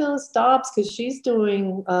talk to Phyllis Dobbs because she's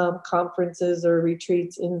doing conferences or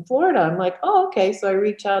retreats in Florida. I'm like, oh, okay. So I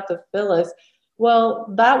reach out to Phyllis. Well,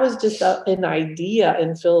 that was just an idea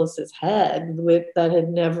in Phyllis's head that had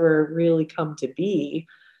never really come to be.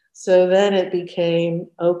 So then it became,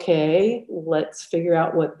 okay, let's figure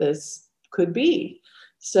out what this could be.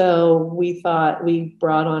 So we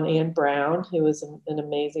brought on Ann Brown, who is an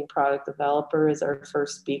amazing product developer, as our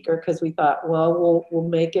first speaker, because we thought, well, we'll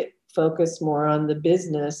make it focus more on the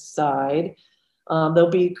business side.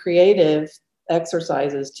 There'll be creative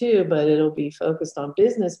exercises too, but it'll be focused on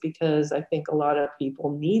business because I think a lot of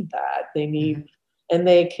people need that. They need, and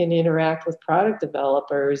they can interact with product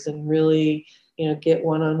developers and really, get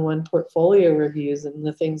one-on-one portfolio reviews and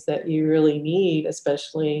the things that you really need,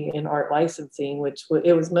 especially in art licensing, which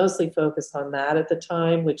it was mostly focused on that at the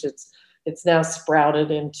time, which it's now sprouted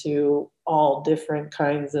into all different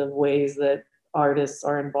kinds of ways that artists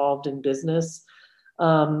are involved in business.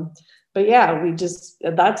 But yeah,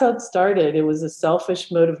 that's how it started. It was a selfish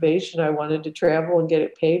motivation. I wanted to travel and get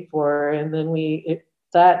it paid for. And then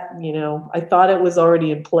I thought it was already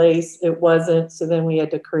in place. It wasn't. So then we had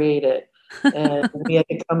to create it. And we had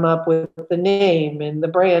to come up with the name and the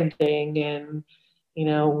branding and,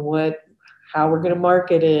 how we're going to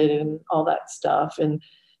market it and all that stuff. And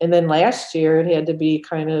then last year it had to be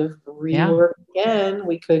kind of reworked again.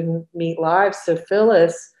 We couldn't meet live. So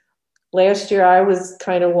Phyllis, last year I was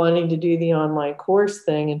kind of wanting to do the online course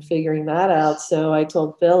thing and figuring that out. So I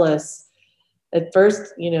told Phyllis at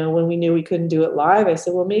first, when we knew we couldn't do it live, I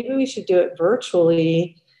said, well, maybe we should do it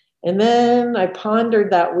virtually. And then I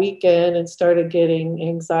pondered that weekend and started getting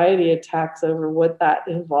anxiety attacks over what that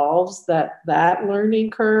involves, that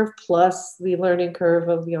learning curve plus the learning curve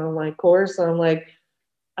of the online course. So I'm like,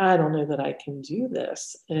 I don't know that I can do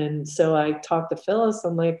this. And so I talked to Phyllis.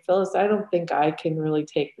 I'm like, Phyllis, I don't think I can really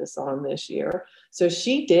take this on this year. So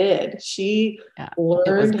she did. She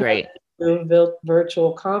learned great. How to do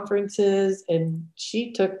virtual conferences, and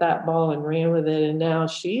she took that ball and ran with it. And now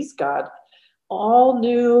she's got all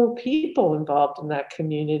new people involved in that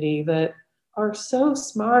community that are so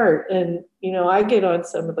smart. And, I get on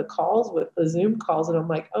some of the calls with the Zoom calls and I'm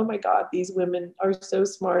like, oh my God, these women are so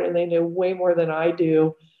smart and they know way more than I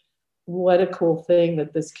do. What a cool thing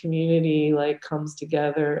that this community comes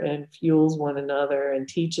together and fuels one another and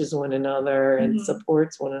teaches one another and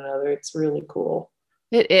supports one another. It's really cool.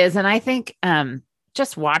 It is. And I think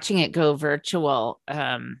just watching it go virtual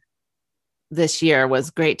this year was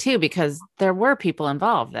great too, because there were people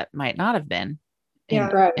involved that might not have been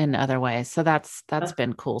in other ways. So that's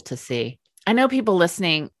been cool to see. I know people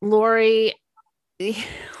listening, Lori, one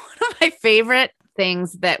of my favorite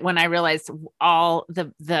things that when I realized all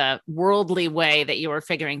the worldly way that you were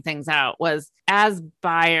figuring things out was, as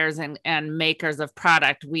buyers and makers of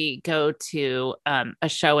product, we go to a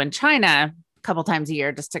show in China a couple times a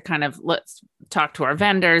year just to kind of let's talk to our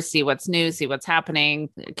vendors, see what's new, see what's happening,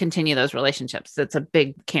 continue those relationships. It's a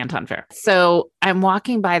big Canton Fair. So I'm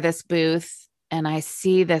walking by this booth and I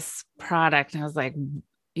see this product and I was like,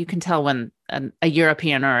 you can tell when a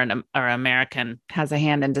European or American has a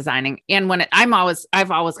hand in designing. And when I've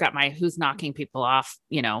always got my who's knocking people off,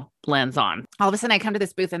 lens on. All of a sudden I come to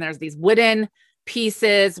this booth and there's these wooden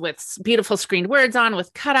pieces with beautiful screened words on,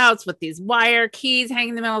 with cutouts, with these wire keys hanging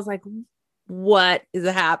in the middle. I was like, what is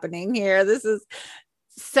happening here?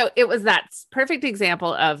 So it was that perfect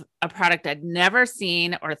example of a product I'd never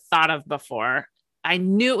seen or thought of before. I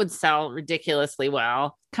knew it would sell ridiculously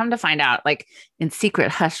well. Come to find out, like in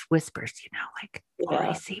secret hushed whispers, like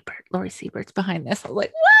Lori Siebert's behind this. I was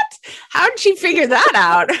like, what? How did she figure that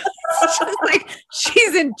out? She's like,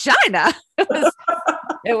 she's in China.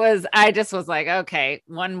 I just was like, okay,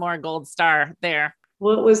 one more gold star there.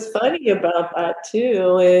 What was funny about that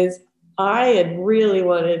too is I had really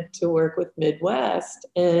wanted to work with Midwest,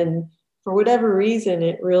 and for whatever reason,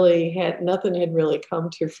 nothing had really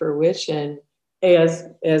come to fruition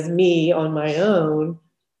as me on my own.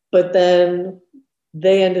 But then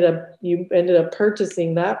you ended up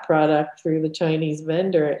purchasing that product through the Chinese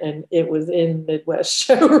vendor, and it was in Midwest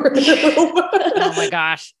showroom. Oh my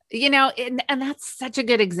gosh. And that's such a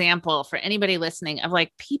good example for anybody listening of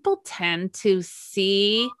like, people tend to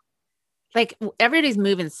see, like, everybody's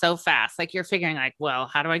moving so fast. Like, you're figuring like, well,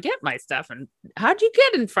 how do I get my stuff? And how'd you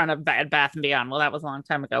get in front of Bed Bath & Beyond? Well, that was a long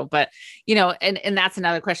time ago, but and that's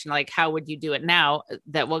another question. Like, how would you do it now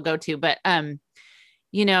that we'll go to? But,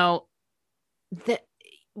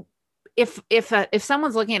 if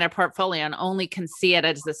someone's looking at a portfolio and only can see it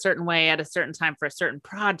as a certain way at a certain time for a certain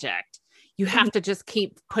project, you have to just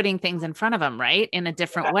keep putting things in front of them, right? In a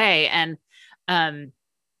different way. And,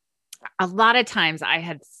 a lot of times I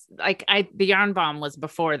had the Yarn Bomb was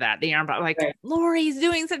before that. The Yarn Bomb, like, right. Lori's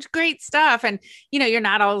doing such great stuff. And, you're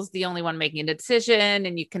not always the only one making a decision,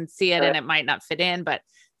 and you can see it and it might not fit in, but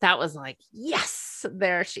that was like, yes,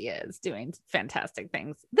 there she is doing fantastic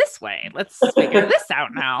things this way. Let's figure this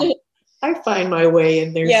out now. I find my way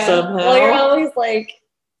in there somehow. Well, you're always like,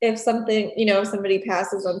 if something, if somebody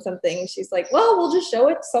passes on something, she's like, well, we'll just show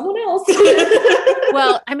it to someone else.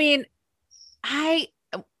 Well, I mean,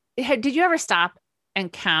 did you ever stop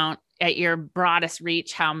and count at your broadest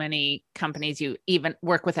reach how many companies you even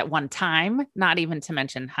work with at one time? Not even to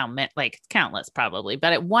mention how many, like countless probably,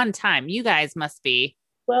 but at one time you guys must be.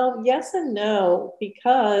 Well, yes and no,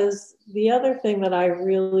 because the other thing that I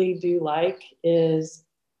really do like is,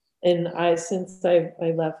 since I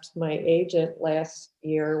left my agent last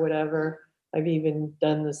year or whatever, I've even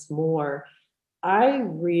done this more. I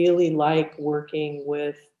really like working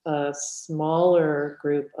with a smaller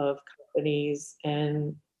group of companies,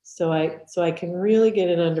 and so I can really get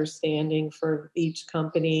an understanding for each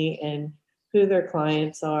company and who their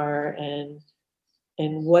clients are and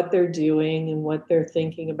what they're doing and what they're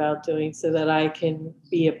thinking about doing, so that I can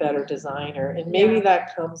be a better designer. And maybe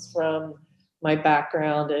that comes from my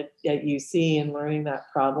background at UC and learning that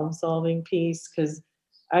problem solving piece, because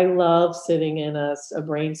I love sitting in a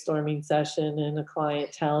brainstorming session and a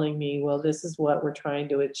client telling me, well, this is what we're trying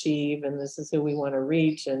to achieve, and this is who we want to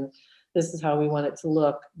reach, and this is how we want it to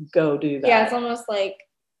look. Go do that. Yeah, it's almost like,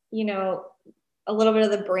 a little bit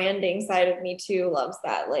of the branding side of me too loves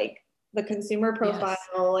that, like the consumer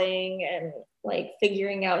profiling and like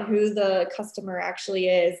figuring out who the customer actually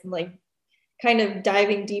is, and like kind of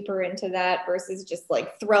diving deeper into that versus just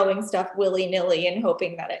like throwing stuff willy-nilly and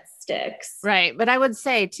hoping that it sticks. Right. But I would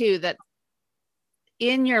say too, that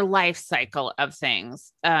in your life cycle of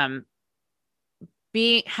things, having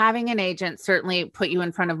an agent certainly put you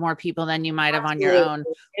in front of more people than you might have on your own,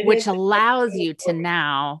 which allows you to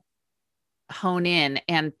now hone in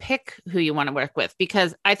and pick who you want to work with.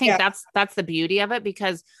 Because I think that's the beauty of it,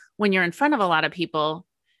 because when you're in front of a lot of people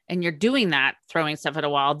and you're doing that, throwing stuff at a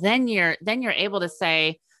wall, then you're able to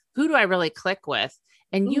say, who do I really click with?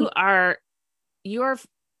 And they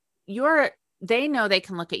know they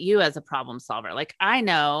can look at you as a problem solver. Like, I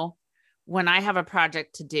know when I have a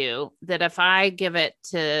project to do, that if I give it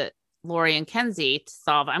to Lori and Kenzie to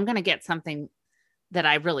solve, I'm going to get something that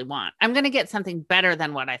I really want. I'm going to get something better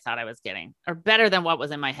than what I thought I was getting, or better than what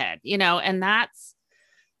was in my head, and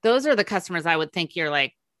those are the customers I would think you're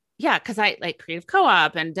like, yeah, because I like Creative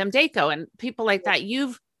Co-op and Demdeco and people like that.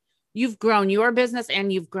 You've grown your business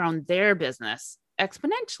and you've grown their business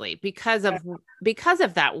exponentially because of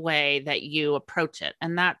that way that you approach it.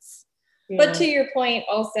 And that's. But to your point,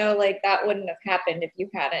 also, like, that wouldn't have happened if you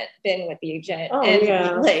hadn't been with the agent. Oh,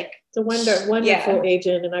 like, it's a wonderful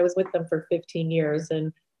agent, and I was with them for 15 years,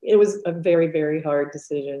 and it was a very, very hard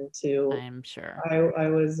decision to. I'm sure. I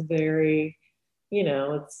was very,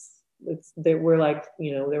 there were like,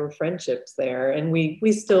 there were friendships there, and we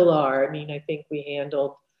still are. I mean, I think we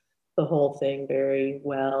handled the whole thing very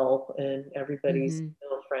well, and everybody's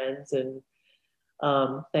still friends, and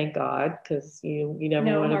thank God, because you never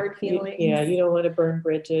No want hard to, feelings. you don't want to burn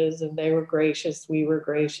bridges, and they were gracious, we were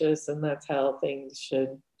gracious, and that's how things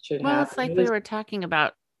should Well, happen. it's like It we was- were talking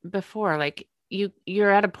about before, like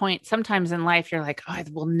you're at a point sometimes in life, you're like, oh, I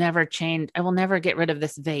will never change. I will never get rid of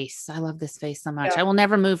this vase. I love this vase so much. Yeah. I will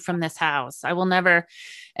never move from this house. I will never.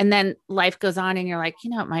 And then life goes on and you're like,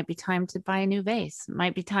 it might be time to buy a new vase. It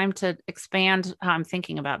might be time to expand how I'm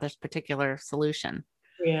thinking about this particular solution.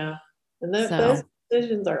 Yeah. And So- those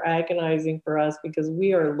decisions are agonizing for us because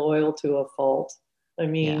we are loyal to a fault. I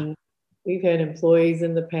mean, we've had employees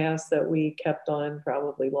in the past that we kept on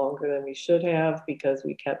probably longer than we should have because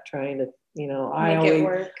we kept trying to, Make it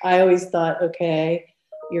work. I always thought, okay,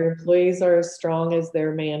 your employees are as strong as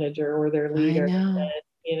their manager or their leader. I know.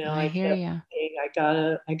 And, I hear kept you. saying,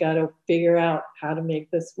 I gotta figure out how to make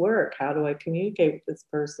this work. How do I communicate with this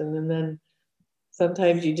person? And then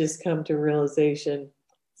sometimes you just come to realization,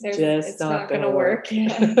 It's not gonna gonna work.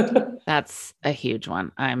 That's a huge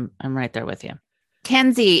one. I'm right there with you.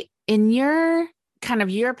 Kenzie, in your kind of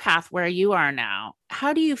your path where you are now,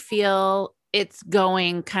 how do you feel it's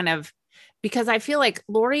going kind of, because I feel like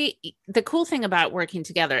Lori, the cool thing about working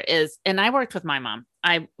together is, and I worked with my mom,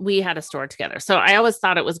 we had a store together. So I always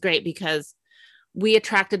thought it was great because we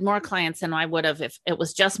attracted more clients than I would have if it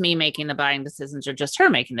was just me making the buying decisions or just her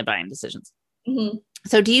making the buying decisions. Mhm.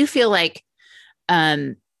 So do you feel like,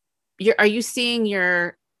 are you seeing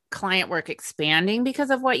your client work expanding because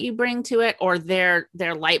of what you bring to it, or their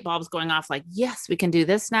light bulbs going off like, yes, we can do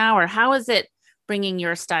this now? Or how is it bringing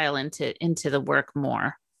your style into the work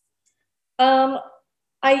more?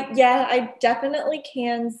 I definitely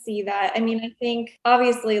can see that. I mean, I think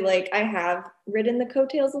obviously like I have ridden the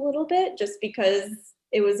coattails a little bit just because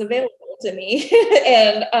it was available to me.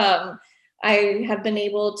 And I have been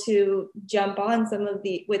able to jump on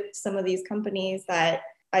with some of these companies that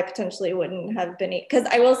I potentially wouldn't have been, because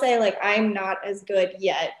I will say like I'm not as good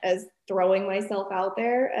yet as throwing myself out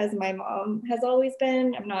there as my mom has always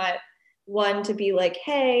been. I'm not one to be like,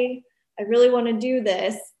 hey, I really want to do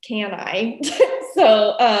this. Can I?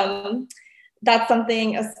 So that's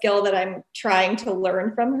a skill that I'm trying to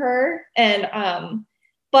learn from her. And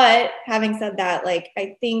but having said that, like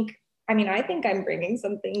I think I'm bringing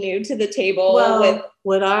something new to the table. Well,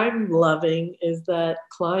 what I'm loving is that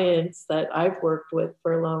clients that I've worked with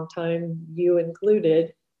for a long time, you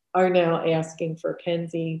included, are now asking for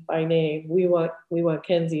Kenzie by name. We want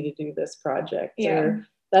Kenzie to do this project. Yeah. Or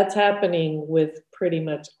that's happening with pretty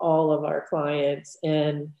much all of our clients.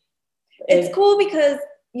 And it's cool because,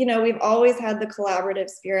 we've always had the collaborative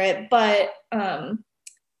spirit, but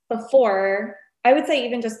before, I would say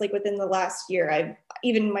even just like within the last year,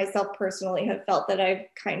 even myself personally have felt that I've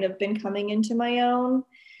kind of been coming into my own.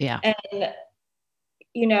 Yeah. And,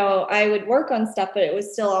 I would work on stuff, but it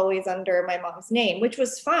was still always under my mom's name, which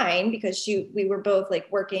was fine because we were both like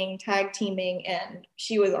working, tag teaming, and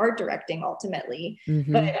she was art directing ultimately.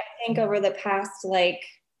 Mhm. But I think over the past like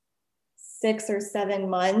 6 or 7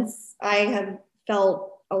 months, I have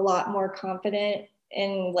felt a lot more confident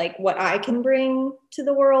in like what I can bring to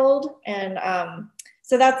the world. And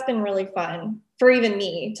so that's been really fun for even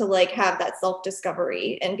me to like have that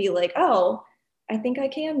self-discovery and be like, oh, I think I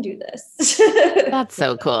can do this. That's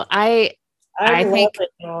so cool. I think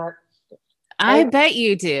I bet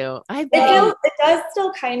you do. It does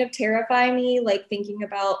still kind of terrify me, like thinking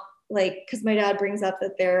about like, because my dad brings up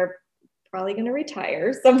that they're probably going to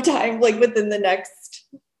retire sometime like within the next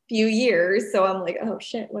few years. So I'm like, oh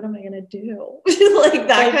shit, what am I going to do? Like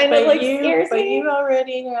that kind of like scares but me. you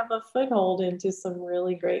already have a foothold into some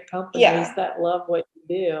really great companies that love what you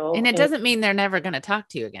do. And it doesn't mean they're never going to talk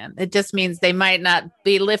to you again. It just means they might not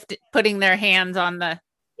be putting their hands on the.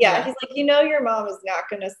 Yeah, he's like, your mom is not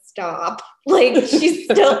going to stop. Like she's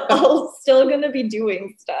still going to be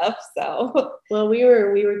doing stuff. So, well, we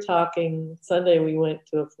were talking Sunday. We went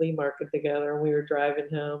to a flea market together, and we were driving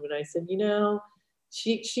home. And I said,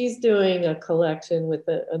 she's doing a collection with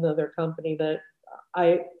another company that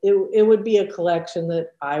it would be a collection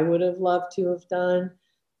that I would have loved to have done,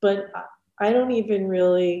 but I don't even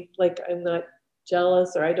really like. I'm not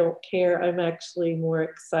jealous or I don't care. I'm actually more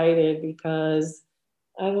excited because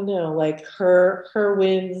I don't know, like her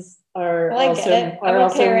wins are also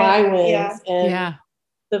my wins. And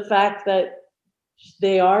the fact that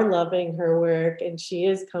they are loving her work and she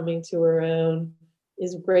is coming to her own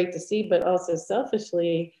is great to see, but also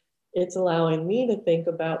selfishly, it's allowing me to think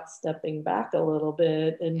about stepping back a little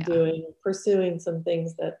bit and pursuing some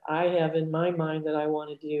things that I have in my mind that I want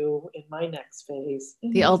to do in my next phase.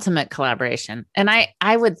 The ultimate collaboration. And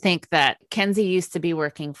I would think that Kenzie used to be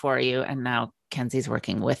working for you and now Kenzie's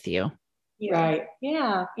working with you. Right.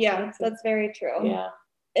 Yeah. Yeah, that's very true. Yeah.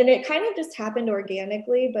 And it kind of just happened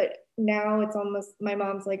organically, but now it's almost, my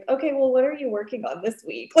mom's like, okay, well, what are you working on this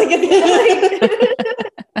week? Like,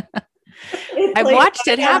 it's I've like watched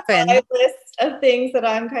it I have happen. my list of things that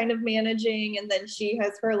I'm kind of managing, and then she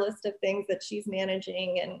has her list of things that she's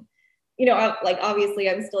managing. And, like, obviously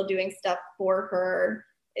I'm still doing stuff for her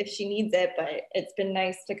if she needs it, but it's been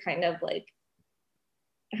nice to kind of like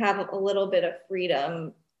have a little bit of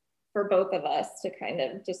freedom for both of us to kind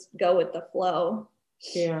of just go with the flow.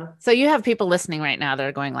 Yeah. So you have people listening right now that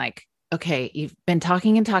are going like, okay, you've been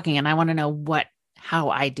talking and talking, and I want to know how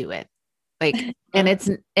I do it. Like,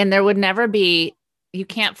 and there would never be, you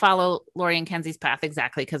can't follow Lori and Kenzie's path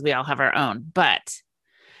exactly because we all have our own, but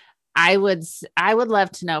I would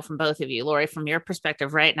love to know from both of you, Lori, from your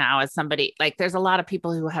perspective right now, as somebody, like, there's a lot of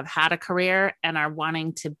people who have had a career and are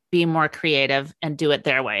wanting to be more creative and do it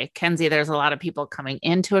their way. Kenzie, there's a lot of people coming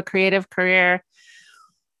into a creative career.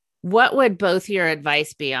 What would both your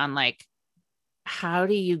advice be on, like, how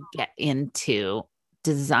do you get into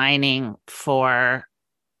designing for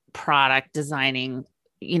product, designing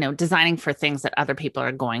for things that other people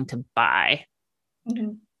are going to buy?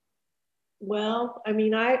 Mm-hmm. Well, I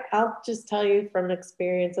mean, I'll just tell you from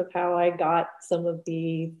experience of how I got some of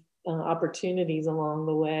the opportunities along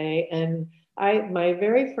the way. And my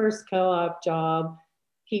very first co-op job,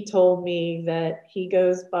 he told me that he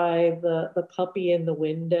goes by the puppy in the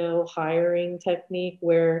window hiring technique,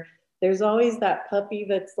 where there's always that puppy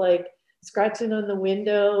that's like scratching on the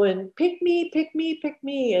window and pick me, pick me, pick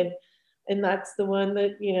me. And that's the one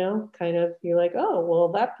that, kind of, you're like, oh, well,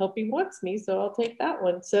 that puppy wants me, so I'll take that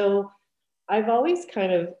one. So I've always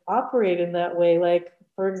kind of operated in that way. Like,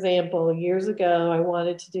 for example, years ago, I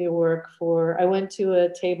wanted to do work I went to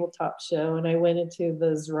a tabletop show, and I went into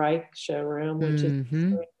the Zreich showroom, which is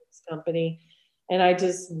a company, and I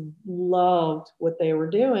just loved what they were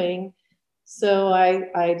doing. So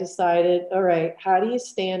I decided, all right, how do you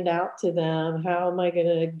stand out to them? How am I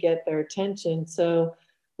going to get their attention? So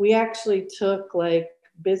we actually took like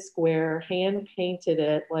bisqueware, hand painted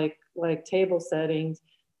it like table settings,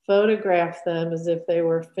 photographed them as if they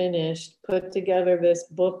were finished, put together this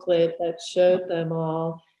booklet that showed them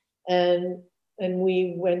all, and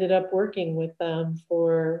we ended up working with them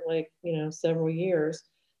for several years.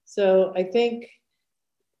 So I think,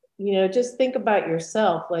 just think about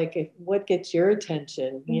yourself, like what gets your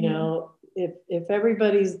attention. If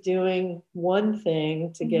everybody's doing one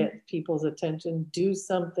thing to get people's attention, do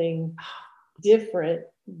something different,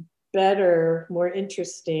 better, more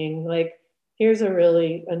interesting. Like, here's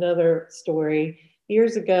another story.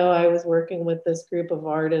 Years ago, I was working with this group of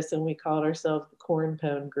artists, and we called ourselves the Corn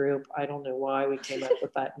Pone Group. I don't know why we came up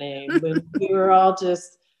with that name, but we were all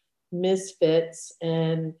just misfits,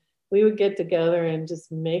 and we would get together and just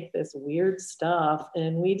make this weird stuff.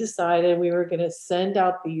 And we decided we were going to send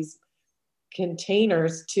out these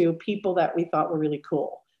containers to people that we thought were really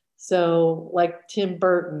cool. So like Tim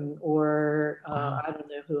Burton or I don't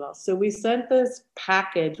know who else. So we sent this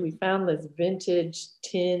package. We found this vintage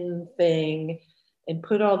tin thing and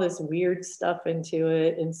put all this weird stuff into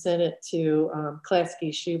it and sent it to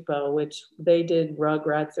Klasky Schupo, which they did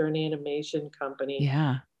Rugrats. They're an animation company.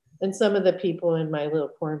 Yeah. And some of the people in my little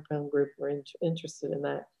Corn Pone group were interested in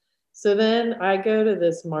that. So then I go to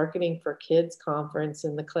this marketing for kids conference,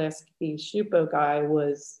 and the Klasky Schupo guy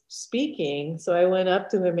was speaking. So I went up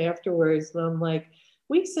to him afterwards, and I'm like,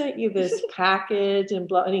 we sent you this package and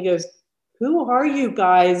blah. And he goes, who are you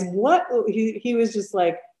guys? What? He was just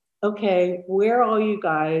like, okay, where are all you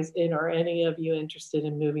guys? And are any of you interested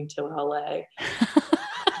in moving to LA?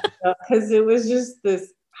 Because it was just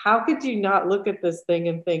this, how could you not look at this thing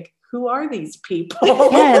and think, who are these people?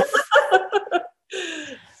 Yes.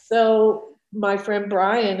 So my friend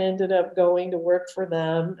Brian ended up going to work for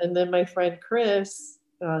them. And then my friend Chris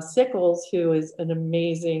Sickles, who is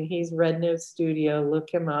he's Red Nose Studio, look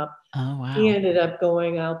him up. Oh, wow. He ended up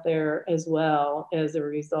going out there as well as a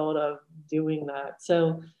result of doing that.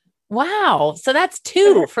 So, wow. So that's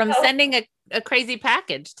two from sending a crazy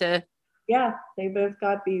package to. Yeah, they both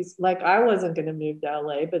got these. Like, I wasn't going to move to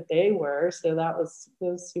LA, but they were. So it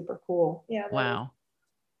was super cool. Yeah. Wow.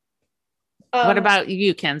 What about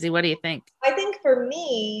you, Kenzie? What do you think? I think for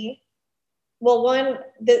me, well, one,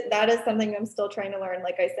 that is something I'm still trying to learn.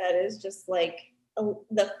 Like I said, is just like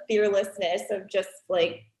the fearlessness of just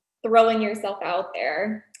like throwing yourself out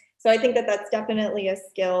there. So I think that that's definitely a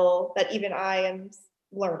skill that even I am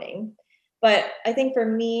learning. But I think for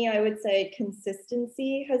me, I would say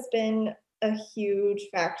consistency has been a huge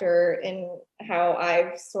factor in how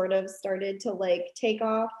I've sort of started to like take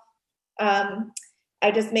off. I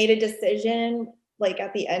just made a decision like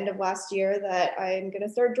at the end of last year that I'm going to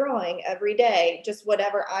start drawing every day, just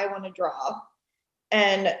whatever I want to draw.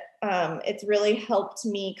 And it's really helped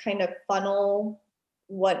me kind of funnel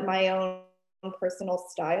what my own personal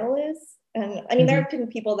style is. And I mean, there have been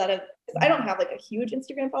people that have, I don't have like a huge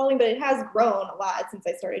Instagram following, but it has grown a lot since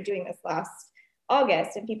I started doing this last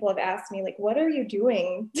August. And people have asked me like, what are you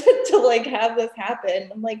doing to like have this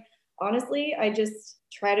happen? I'm like, honestly, I just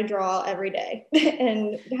try to draw every day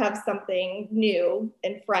and have something new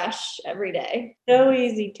and fresh every day. No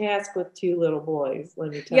easy task with 2 little boys,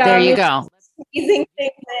 let me tell There you. you go. Squeezing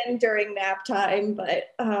things in during nap time, but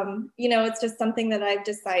you know, it's just something that I've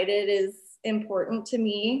decided is important to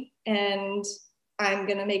me, and I'm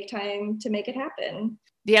gonna make time to make it happen.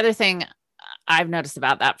 The other thing I've noticed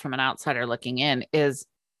about that from an outsider looking in is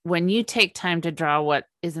when you take time to draw what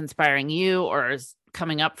is inspiring you or is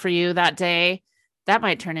coming up for you that day, that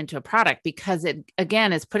might turn into a product because it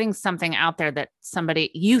again is putting something out there that somebody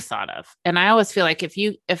you thought of. And I always feel like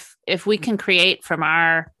if we can create from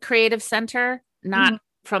our creative center, not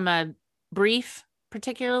from a brief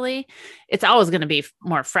particularly, it's always going to be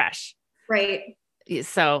more fresh. Right.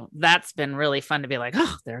 So that's been really fun to be like,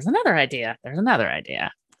 oh, there's another idea. There's another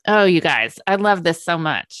idea. Oh, you guys, I love this so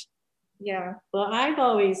much. Yeah. Well, I've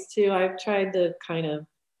tried to kind of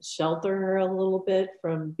shelter her a little bit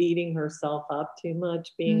from beating herself up too much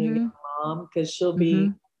being a young mom, because she'll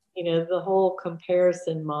be, you know, the whole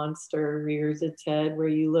comparison monster rears its head where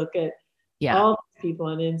you look at all the people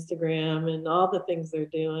on Instagram and all the things they're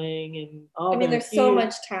doing and all. I mean, there's so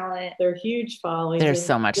much talent. They're huge followings. There's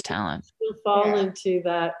so much talent. She'll fall into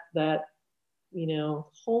that, you know,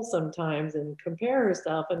 hole sometimes and compare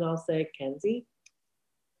herself. And I'll say, Kenzie,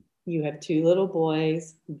 you have 2 little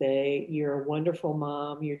boys. You're a wonderful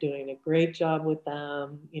mom. You're doing a great job with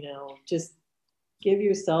them. You know, just give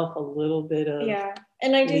yourself a little bit of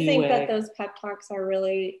And I do think that those pep talks are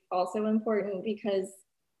really also important, because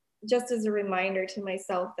just as a reminder to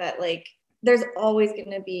myself that like there's always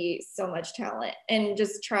going to be so much talent, and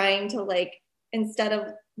just trying to like, instead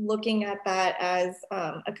of looking at that as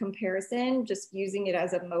a comparison, just using it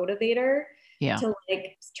as a motivator to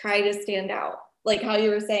like try to stand out. Like how you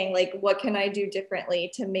were saying, like, what can I do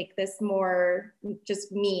differently to make this more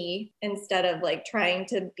just me, instead of like trying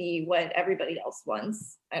to be what everybody else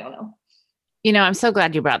wants? I don't know. You know, I'm so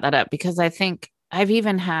glad you brought that up, because I think I've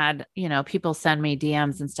even had, you know, people send me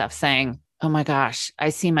DMs and stuff saying, oh my gosh, I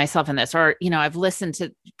see myself in this. Or, you know, I've listened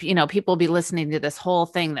to, you know, people be listening to this whole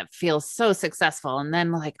thing that feels so successful. And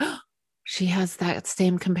then like, oh, she has that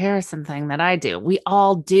same comparison thing that I do. We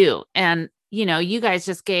all do. And, you know, you guys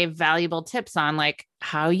just gave valuable tips on like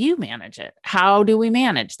how you manage it. How do we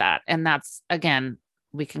manage that? And that's, again,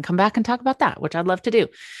 we can come back and talk about that, which I'd love to do.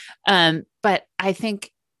 But I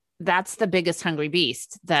think that's the biggest hungry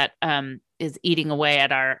beast that is eating away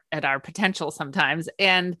at our potential sometimes.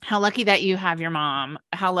 And how lucky that you have your mom,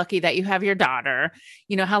 how lucky that you have your daughter,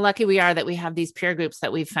 you know, how lucky we are that we have these peer groups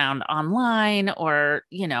that we've found online or,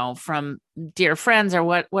 you know, from dear friends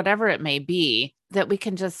or whatever it may be, that we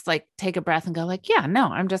can just like take a breath and go like, yeah, no,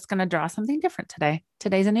 I'm just going to draw something different today.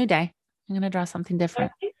 Today's a new day. I'm going to draw something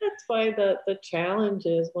different. I think that's why the challenge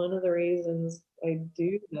is one of the reasons I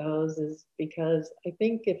do those is because I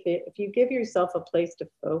think if you give yourself a place to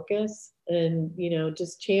focus and, you know,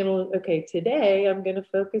 just channel, okay, today I'm going to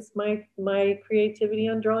focus my creativity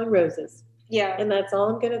on drawing roses. Yeah. And that's all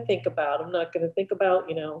I'm going to think about. I'm not going to think about,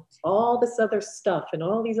 you know, all this other stuff and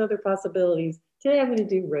all these other possibilities. Today I'm going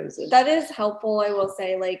to do roses. That is helpful, I will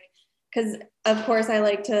say, like, because of course I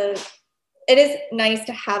like to, it is nice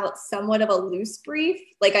to have somewhat of a loose brief.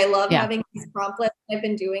 Like I love having these prompt lists. I've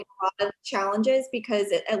been doing a lot of challenges because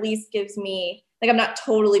it at least gives me, like, I'm not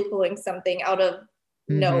totally pulling something out of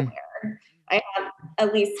nowhere. I have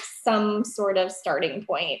at least some sort of starting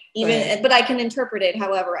point, but I can interpret it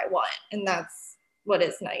however I want. And that's what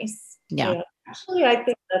is nice. Yeah. Actually, I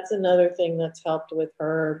think that's another thing that's helped with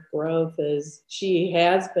her growth is she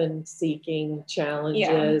has been seeking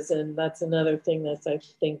challenges. And that's another thing that's, I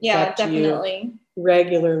think, definitely you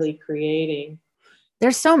regularly creating.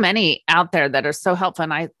 There's so many out there that are so helpful.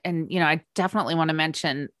 And you know, I definitely want to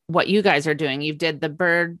mention what you guys are doing. You did the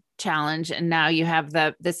bird challenge and now you have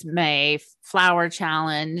this May flower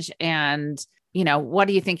challenge. And, you know, what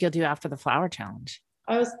do you think you'll do after the flower challenge?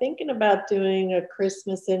 I was thinking about doing a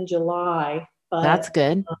Christmas in July. But, that's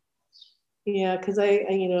good. Yeah, because I,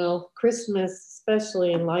 you know, Christmas,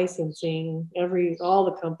 especially in licensing, all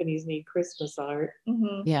the companies need Christmas art.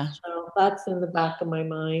 Yeah. So that's in the back of my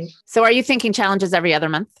mind. So are you thinking challenges every other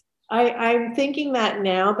month? I'm thinking that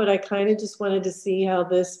now, but I kind of just wanted to see how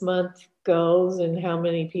this month goes and how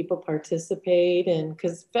many people participate. And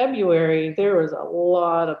because February, there was a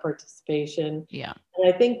lot of participation. Yeah.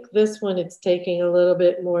 And I think this one, it's taking a little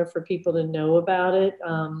bit more for people to know about it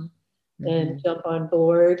and Mhm. jump on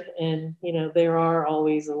board. And, there are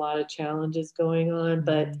always a lot of challenges going on.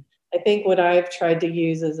 But Mhm. I think what I've tried to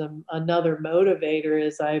use as another motivator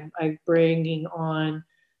is I'm bringing on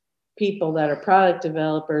people that are product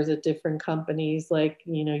developers at different companies. Like,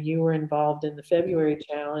 you were involved in the February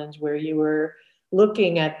challenge where you were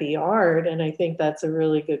looking at the art. And I think that's a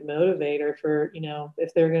really good motivator for,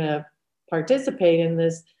 if they're going to participate in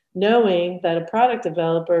this, knowing that a product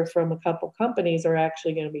developer from a couple companies are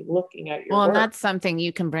actually going to be looking at your Well, and work. that's something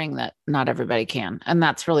you can bring that not everybody can. And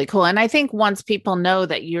that's really cool. And I think once people know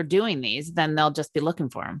that you're doing these, then they'll just be looking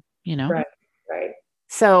for them, Right.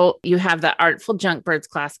 So you have the Artful Junk Birds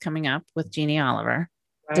class coming up with Jeannie Oliver.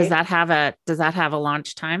 Right. Does that have a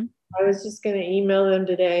launch time? I was just going to email them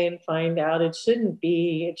today and find out. It should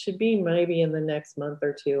be maybe in the next month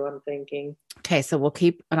or two, I'm thinking. Okay. So we'll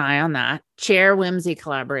keep an eye on that. Chair Whimsy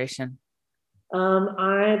collaboration.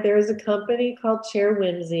 There's a company called Chair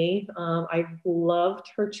Whimsy. I've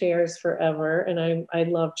loved her chairs forever, and I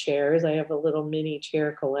love chairs. I have a little mini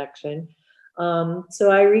chair collection.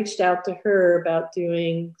 So I reached out to her about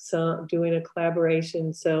doing a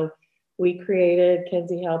collaboration. So we created,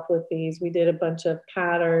 Kenzie helped with these. We did a bunch of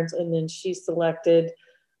patterns, and then she selected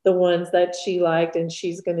the ones that she liked, and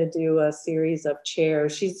she's going to do a series of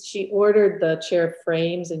chairs. She ordered the chair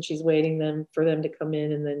frames, and she's waiting for them to come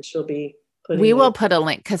in, and then she'll be putting. We will put a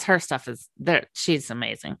link because her stuff is there. She's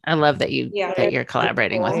amazing. I love that you're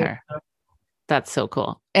collaborating with her. That's so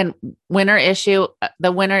cool. And the winter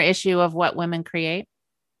issue of What Women Create.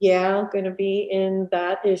 Yeah, going to be in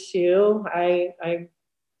that issue. I'm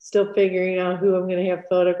still figuring out who I'm going to have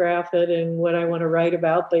photograph it and what I want to write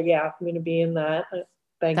about. But yeah, I'm going to be in that.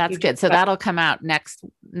 That's good. So that'll come out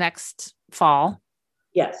next fall.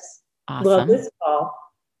 Yes. Awesome. Well, this fall.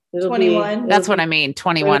 21. That's what I mean.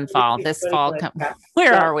 21 fall. This fall.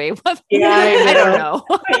 Where are we? Yeah, I don't know.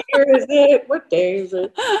 What year is it? What day is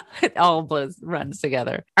it? It all runs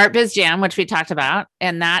together. Art Biz Jam, which we talked about,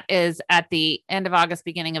 and that is at the end of August,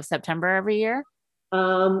 beginning of September every year.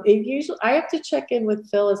 I have to check in with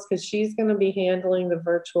Phyllis because she's going to be handling the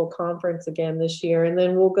virtual conference again this year, and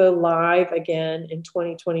then we'll go live again in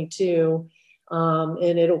 2022.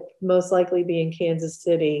 And it'll most likely be in Kansas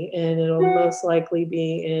City, and it'll most likely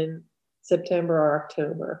be in September or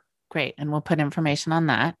October. Great. And we'll put information on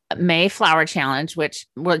that. May Flower Challenge, which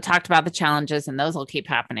we talked about the challenges, and those will keep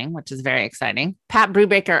happening, which is very exciting. Pat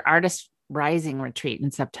Brubaker Artist Rising Retreat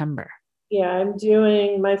in September. Yeah,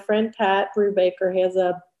 my friend Pat Brubaker has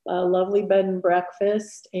a lovely bed and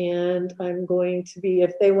breakfast, and I'm going to be,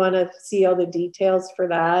 if they want to see all the details for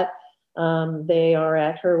that, they are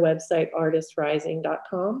at her website,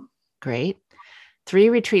 artistrising.com. Great. 3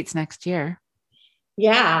 retreats next year.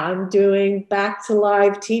 Yeah, I'm doing back to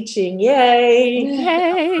live teaching. Yay.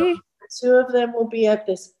 Yay. 2 of them will be at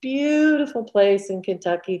this beautiful place in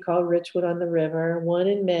Kentucky called Richwood on the River. 1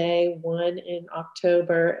 in May, 1 in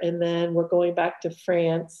October. And then we're going back to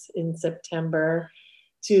France in September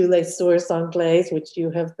to Les Soeurs Anglaises, which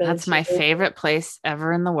you have been That's my favorite place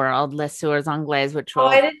ever in the world, Les Soeurs Anglaises, which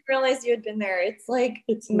I didn't realize you had been there.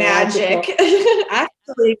 It's magic.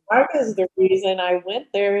 Actually, part is the reason I went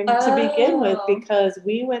there to begin with, because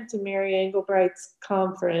we went to Mary Englebright's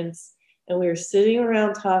conference and we were sitting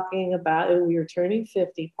around talking about it. We were turning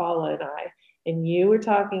 50, Paula and I, and you were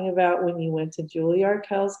talking about when you went to Julie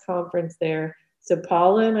Arkell's conference there. So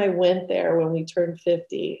Paula and I went there when we turned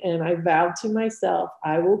 50, and I vowed to myself,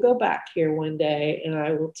 I will go back here one day and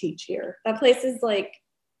I will teach here. That place is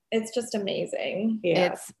it's just amazing.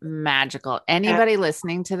 Yeah. It's magical. Anybody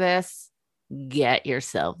listening to this, get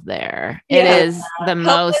yourself there. It is the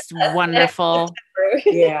most wonderful.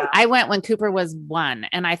 Yeah. I went when Cooper was 1,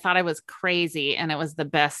 and I thought I was crazy, and it was the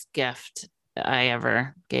best gift I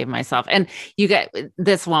ever gave myself. And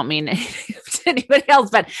this won't mean anything to anybody else,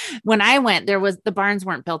 but when I went, the barns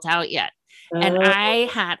weren't built out yet. And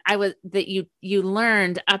you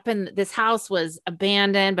learned up in this house was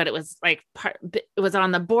abandoned, but it was it was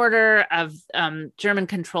on the border of German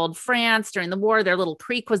controlled France during the war. Their little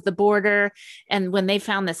creek was the border. And when they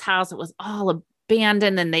found this house, it was all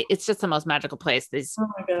abandoned, and it's just the most magical place. These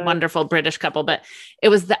wonderful British couple, but it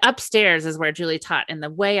was the upstairs is where Julie taught, in the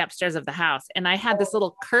way upstairs of the house. And I had this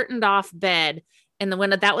little curtained off bed in the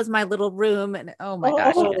window. That was my little room. And oh my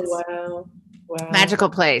gosh. Wow. Magical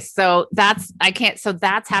place. So that's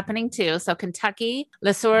happening too. So Kentucky,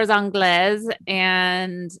 Les Soeurs Anglaises,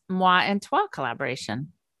 and Moi et Toi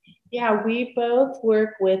collaboration. Yeah, we both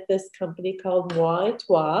work with this company called Moi et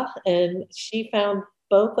Toi, and she found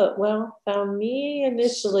found me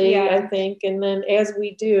initially, Yeah. I think, and then as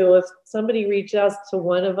we do, if somebody reaches out to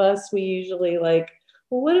one of us, we usually like,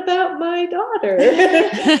 well, what about my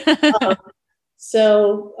daughter?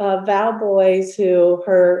 So Val Boys,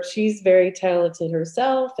 she's very talented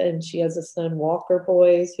herself, and she has a son, Walker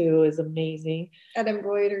Boys, who is amazing. At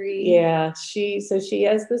embroidery. Yeah, she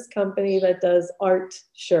has this company that does art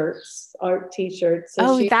shirts, art T-shirts. So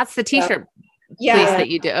Oh, that's the T-shirt place Yeah. that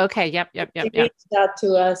you do. Okay. Yep. she reached out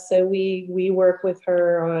to us, so we work with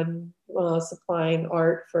her on supplying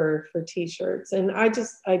art for T-shirts, and I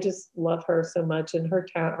just love her so much, and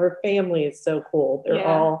her family is so cool. They're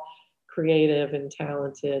Yeah. all creative and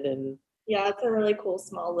talented, and Yeah, it's a really cool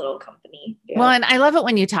small little company. yeah. Well, and I love it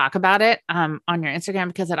when you talk about it on your Instagram,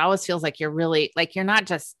 because it always feels like you're really like, you're not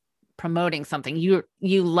just promoting something. You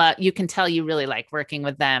can tell you really like working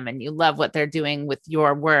with them, and you love what they're doing with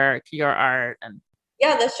your work, your art. And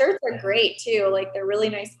yeah, the shirts are great too. Like they're really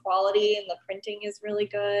nice quality and the printing is really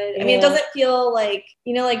good. I mean, it Yeah. doesn't feel like,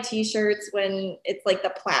 like t-shirts when it's like the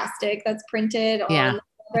plastic that's printed Yeah, on the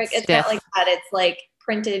fabric. It's stiff. not like that. It's like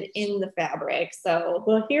printed in the fabric. So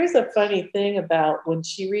Well, here's a funny thing about when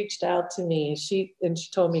she reached out to me. She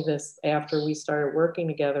told me this after we started working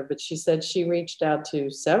together, but she said she reached out to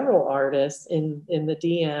several artists in the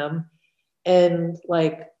DM, and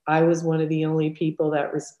like I was one of the only people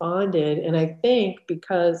that responded. And I think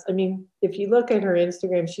because, I mean, if you look at her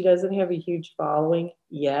Instagram, she doesn't have a huge following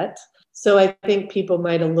yet. So I think people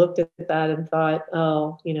might have looked at that and thought,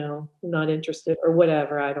 oh, I'm not interested or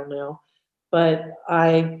whatever. I don't know. But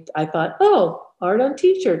I thought, oh, art on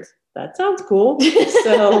T-shirts. That sounds cool.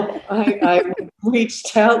 So I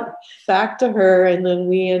reached out back to her, and then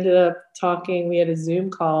we ended up talking. We had a Zoom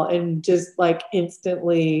call, and just like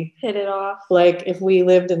instantly hit it off. Like if we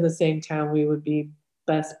lived in the same town, we would be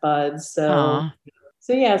best buds. So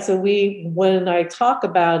yeah. So when I talk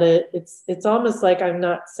about it, it's almost like I'm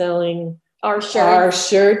not selling Our shirts. our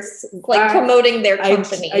shirts, Like promoting their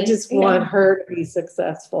company. I just want her to be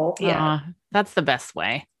successful. Yeah. That's the best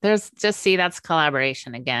way. That's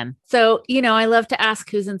collaboration again. So, I love to ask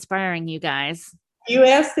who's inspiring you guys. You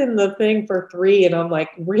asked in the thing for 3, and I'm like,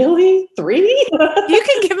 really? 3? You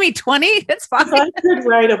can give me 20. It's fine. I could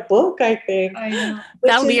write a book, I think. I know.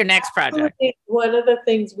 That'll be your next project. One of the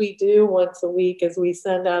things we do once a week is we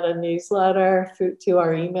send out a newsletter to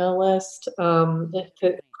our email list called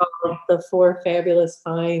The 4 Fabulous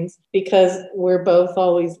Finds, because we're both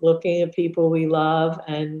always looking at people we love.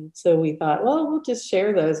 And so we thought, well, we'll just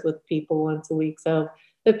share those with people once a week. So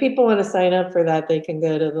if people want to sign up for that, they can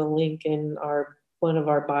go to the link in one of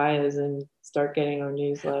our bios and start getting our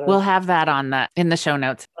newsletter. We'll have that in the show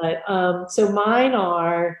notes. But so mine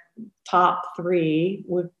are top 3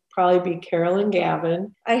 would probably be Carolyn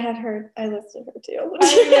Gavin. I listed her too.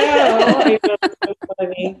 I know. It's so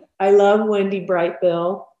funny. I love Wendy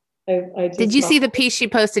Brightbill. Did you see the piece she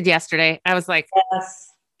posted yesterday? I was like,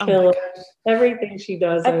 yes, oh killer. Everything she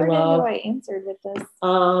does, I love. Who I answered with this.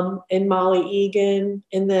 And Molly Egan,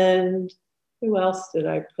 and then who else did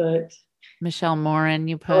I put? Michelle Morin,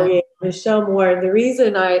 you put. Oh yeah, Michelle Moore. The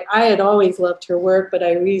reason I had always loved her work, but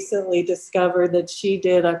I recently discovered that she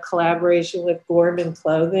did a collaboration with Gorman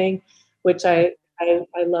Clothing, which I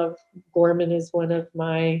love. Gorman is one of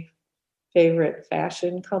my favorite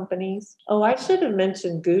fashion companies. Oh, I should have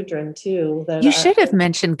mentioned Gudrun too. You should have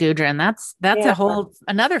mentioned Gudrun. That's Yeah.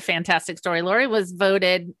 another fantastic story. Lori was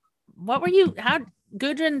voted.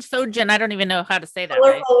 Gudrun Sojan. I don't even know how to say that.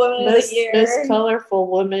 Right? Colorful Woman of the Year. Most colorful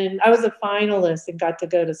woman. I was a finalist and got to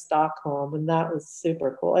go to Stockholm, and that was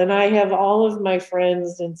super cool. And I have all of my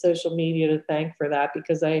friends in social media to thank for that,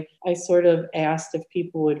 because I sort of asked if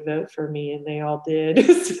people would vote for me, and they all did.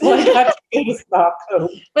 So I got to go to Stockholm.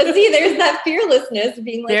 But see, there's that fearlessness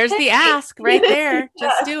being like, There's the ask right there.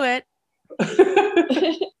 Just do it.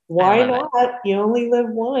 Why I love not? You only live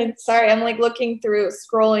once. Sorry, I'm like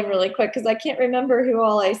scrolling really quick because I can't remember who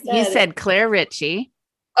all I said. You said Claire Ritchie.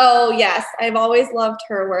 Oh, yes. I've always loved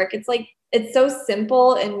her work. It's like, it's so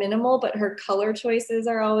simple and minimal, but her color choices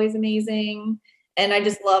are always amazing. And I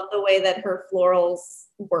just love the way that her florals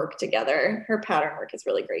work together. Her pattern work is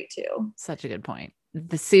really great too. Such a good point.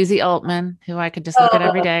 The Susie Altman, who I could just look at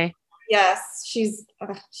every day. Yes, she's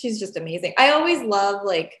just amazing. I always love,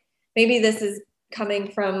 like, maybe this is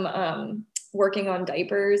coming from working on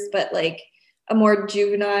diapers, but like a more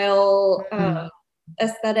juvenile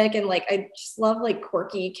aesthetic, and like I just love like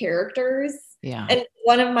quirky characters. Yeah. And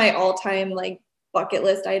one of my all-time like bucket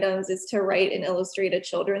list items is to write and illustrate a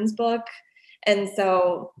children's book. And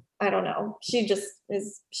so I don't know. She's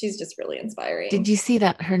just really inspiring. Did you see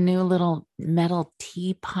that her new little metal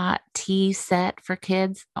teapot tea set for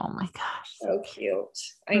kids? Oh my gosh. So cute.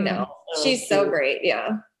 I know. So She's so cute. great.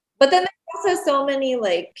 Yeah. But then there's also so many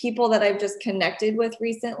like people that I've just connected with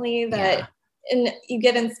recently that Yeah. and you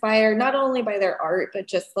get inspired not only by their art, but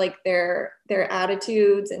just like their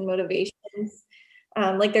attitudes and motivations.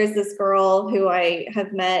 Like there's this girl who I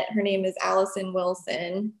have met. Her name is Allison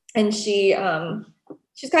Wilson, and she's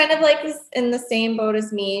kind of like this in the same boat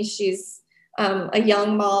as me. She's a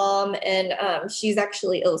young mom, and she's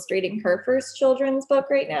actually illustrating her first children's book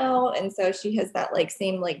right now. And so she has that like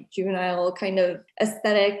same like juvenile kind of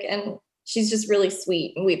aesthetic, and she's just really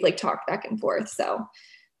sweet. And we've like talked back and forth. So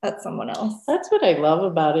that's someone else. That's what I love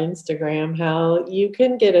about Instagram, how you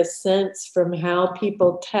can get a sense from how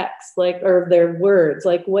people text, like, or their words,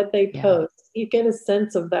 like what they Yeah. post. You get a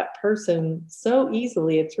sense of that person so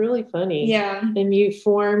easily. It's really funny. Yeah. And you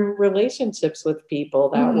form relationships with people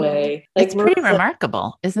that Mhm. way. It's pretty Marissa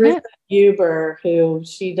remarkable, isn't it? Huber, who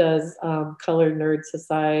she does Colored Nerd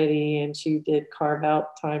Society, and she did Carve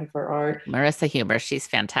Out Time for Art. Marissa Huber, she's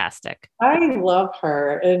fantastic. I love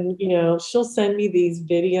her. And, you know, she'll send me these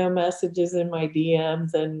video messages in my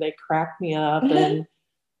DMs and they crack me up. And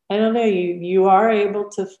I don't know, you are able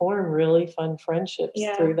to form really fun friendships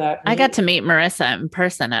Yeah. through that. I got to meet Marissa in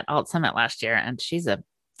person at Alt Summit last year, and she's a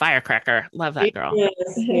firecracker. Love that girl. Yes,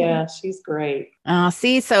 yeah, she's great.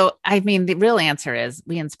 See, so I mean, the real answer is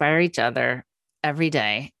we inspire each other every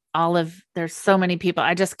day. There's so many people.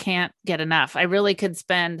 I just can't get enough. I really could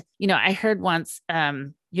spend, I heard once,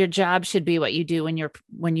 your job should be what you do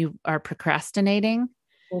when you are procrastinating.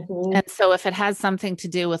 Mhm. And so if it has something to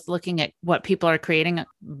do with looking at what people are creating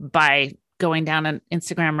by going down an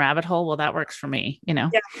Instagram rabbit hole, well, that works for me, Yeah,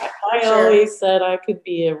 I sure. always said I could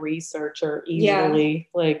be a researcher easily,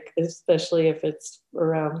 like especially if it's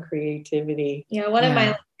around creativity. Yeah, one of Yeah.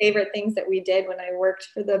 my favorite things that we did when I worked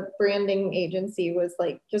for the branding agency was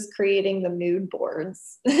like just creating the mood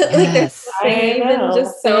boards. Like they're Yes. so brave I and know.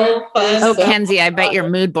 just so fun. Oh, So Kenzie, I bet your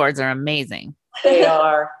mood boards are amazing. They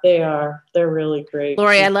are. They're really great.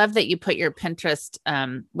 Lori, I love that you put your Pinterest,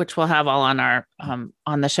 which we'll have all on our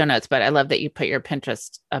on the show notes, but I love that you put your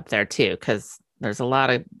Pinterest up there too, because there's a lot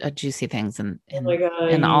of juicy things in Oh my God,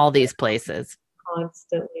 in I all use these places.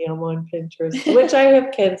 constantly. I'm on Pinterest, which I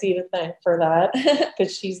have Kenzie to thank for that,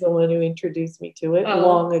 because she's the one who introduced me to it Oh,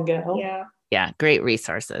 long ago. Yeah. Yeah, great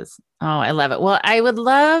resources. Oh, I love it. Well, I would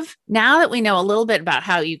love, now that we know a little bit about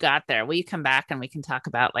how you got there, will you come back and we can talk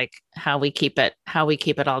about like how we keep it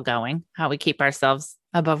all going, how we keep ourselves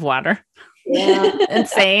above water, Yeah, and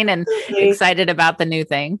sane and excited about the new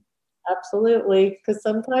thing. absolutely. Because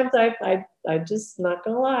sometimes I just not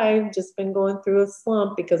gonna lie, I've just been going through a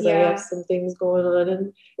slump because I Yeah. have some things going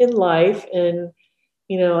on in life, and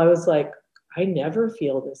I was like, I never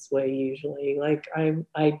feel this way usually. Like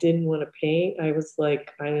I didn't want to paint. I was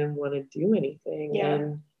like, I didn't want to do anything. Yeah.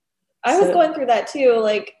 And I was going through that too.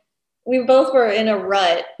 Like we both were in a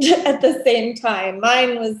rut at the same time.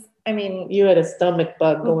 Mine was, I mean, you had a stomach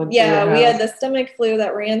bug going through yeah, your we had house. the stomach flu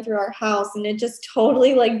that ran through our house, and it just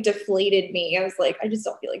totally like deflated me. I was like, I just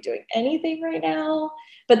don't feel like doing anything right now.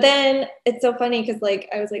 But then it's so funny because like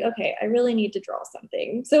I was like, okay, I really need to draw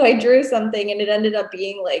something. So I drew something, and it ended up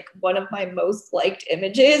being like one of my most liked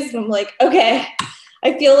images. And I'm like, okay,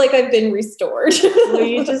 I feel like I've been restored. Well,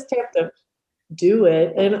 you just have to do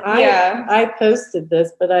it. And I posted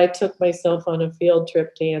this, but I took myself on a field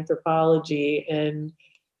trip to anthropology, and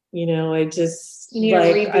I just You need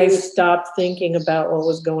a I reboot. stopped thinking about what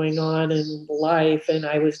was going on in life, and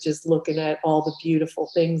I was just looking at all the beautiful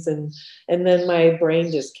things, and then my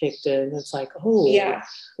brain just kicked in. It's like, Yeah.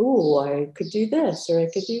 I could do this or I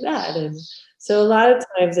could do that. And so a lot of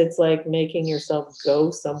times it's like making yourself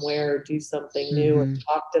go somewhere or do something new or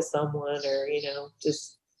talk to someone or,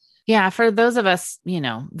 just Yeah, for those of us,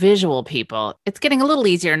 visual people, it's getting a little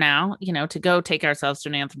easier now, to go take ourselves to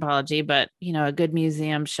an anthropology, but, a good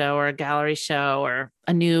museum show or a gallery show or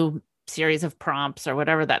a new series of prompts or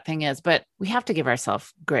whatever that thing is. But we have to give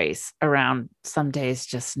ourselves grace around some days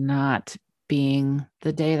just not being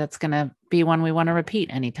the day that's going to be one we want to repeat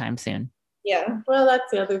anytime soon. Yeah. Well,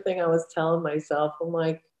 that's the other thing I was telling myself. I'm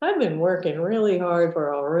like, I've been working really hard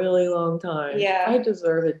for a really long time. Yeah. I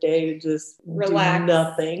deserve a day to just Relax. do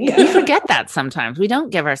nothing. Yeah. We forget that sometimes. We don't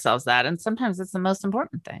give ourselves that. And sometimes it's the most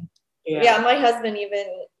important thing. Yeah, my husband even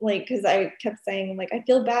like, because I kept saying like, I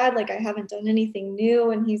feel bad, like I haven't done anything new.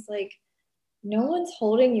 And he's like, no one's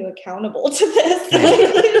holding you accountable to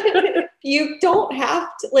this. you don't have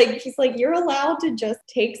to, like, he's like, you're allowed to just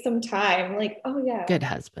take some time. Like, oh yeah. Good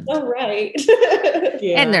husband. Oh, right.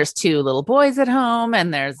 Yeah. And there's 2 little boys at home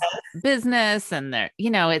and there's business and there,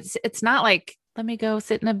 it's not like, let me go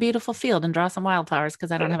sit in a beautiful field and draw some wildflowers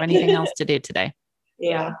because I don't have anything else to do today.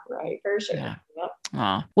 Yeah, right. For sure. Yeah. Yep.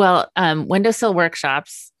 Oh, well, windowsill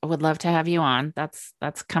workshops, I would love to have you on. That's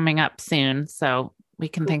coming up soon. So we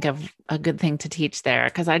can think of a good thing to teach there.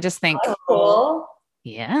 Cause I just think, Cool.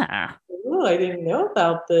 yeah, Ooh, I didn't know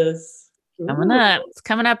about this. coming up. It's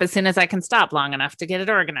coming up as soon as I can stop long enough to get it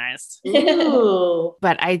organized. Ooh.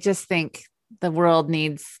 But I just think the world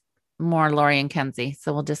needs more Lori and Kenzie.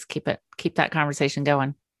 So we'll just keep that conversation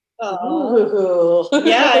going. Oh. Ooh.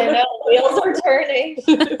 Yeah, I know. Wheels are turning.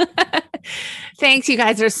 Thanks, you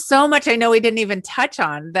guys. There's so much I know we didn't even touch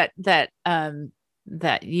on that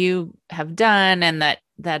you have done and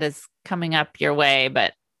that is coming up your way.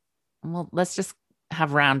 But let's just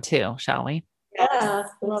have round 2, shall we? Yeah, Love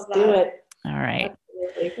let's do that. it. All right.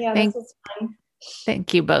 Absolutely. Yeah, Thank- this was fun.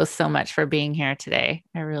 Thank you both so much for being here today.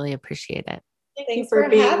 I really appreciate it. Thanks for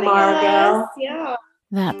being having Margot. us. Yeah.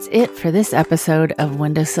 That's it for this episode of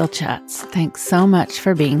Windowsill Chats. Thanks so much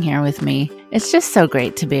for being here with me. It's just so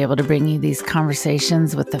great to be able to bring you these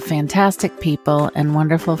conversations with the fantastic people and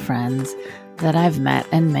wonderful friends that I've met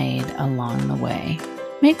and made along the way.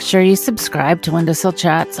 Make sure you subscribe to Windowsill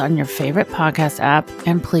Chats on your favorite podcast app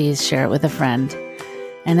and please share it with a friend.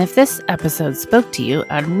 And if this episode spoke to you,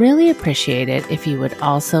 I'd really appreciate it if you would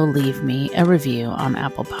also leave me a review on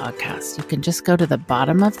Apple Podcasts. You can just go to the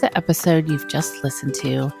bottom of the episode you've just listened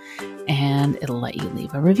to, and it'll let you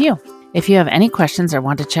leave a review. If you have any questions or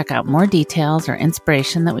want to check out more details or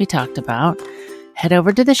inspiration that we talked about, head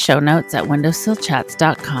over to the show notes at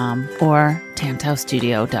windowsillchats.com or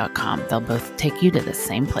tantaustudio.com. They'll both take you to the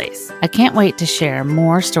same place. I can't wait to share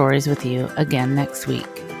more stories with you again next week.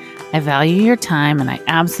 I value your time and I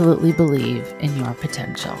absolutely believe in your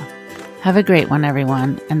potential. Have a great one,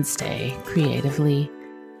 everyone, and stay creatively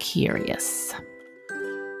curious.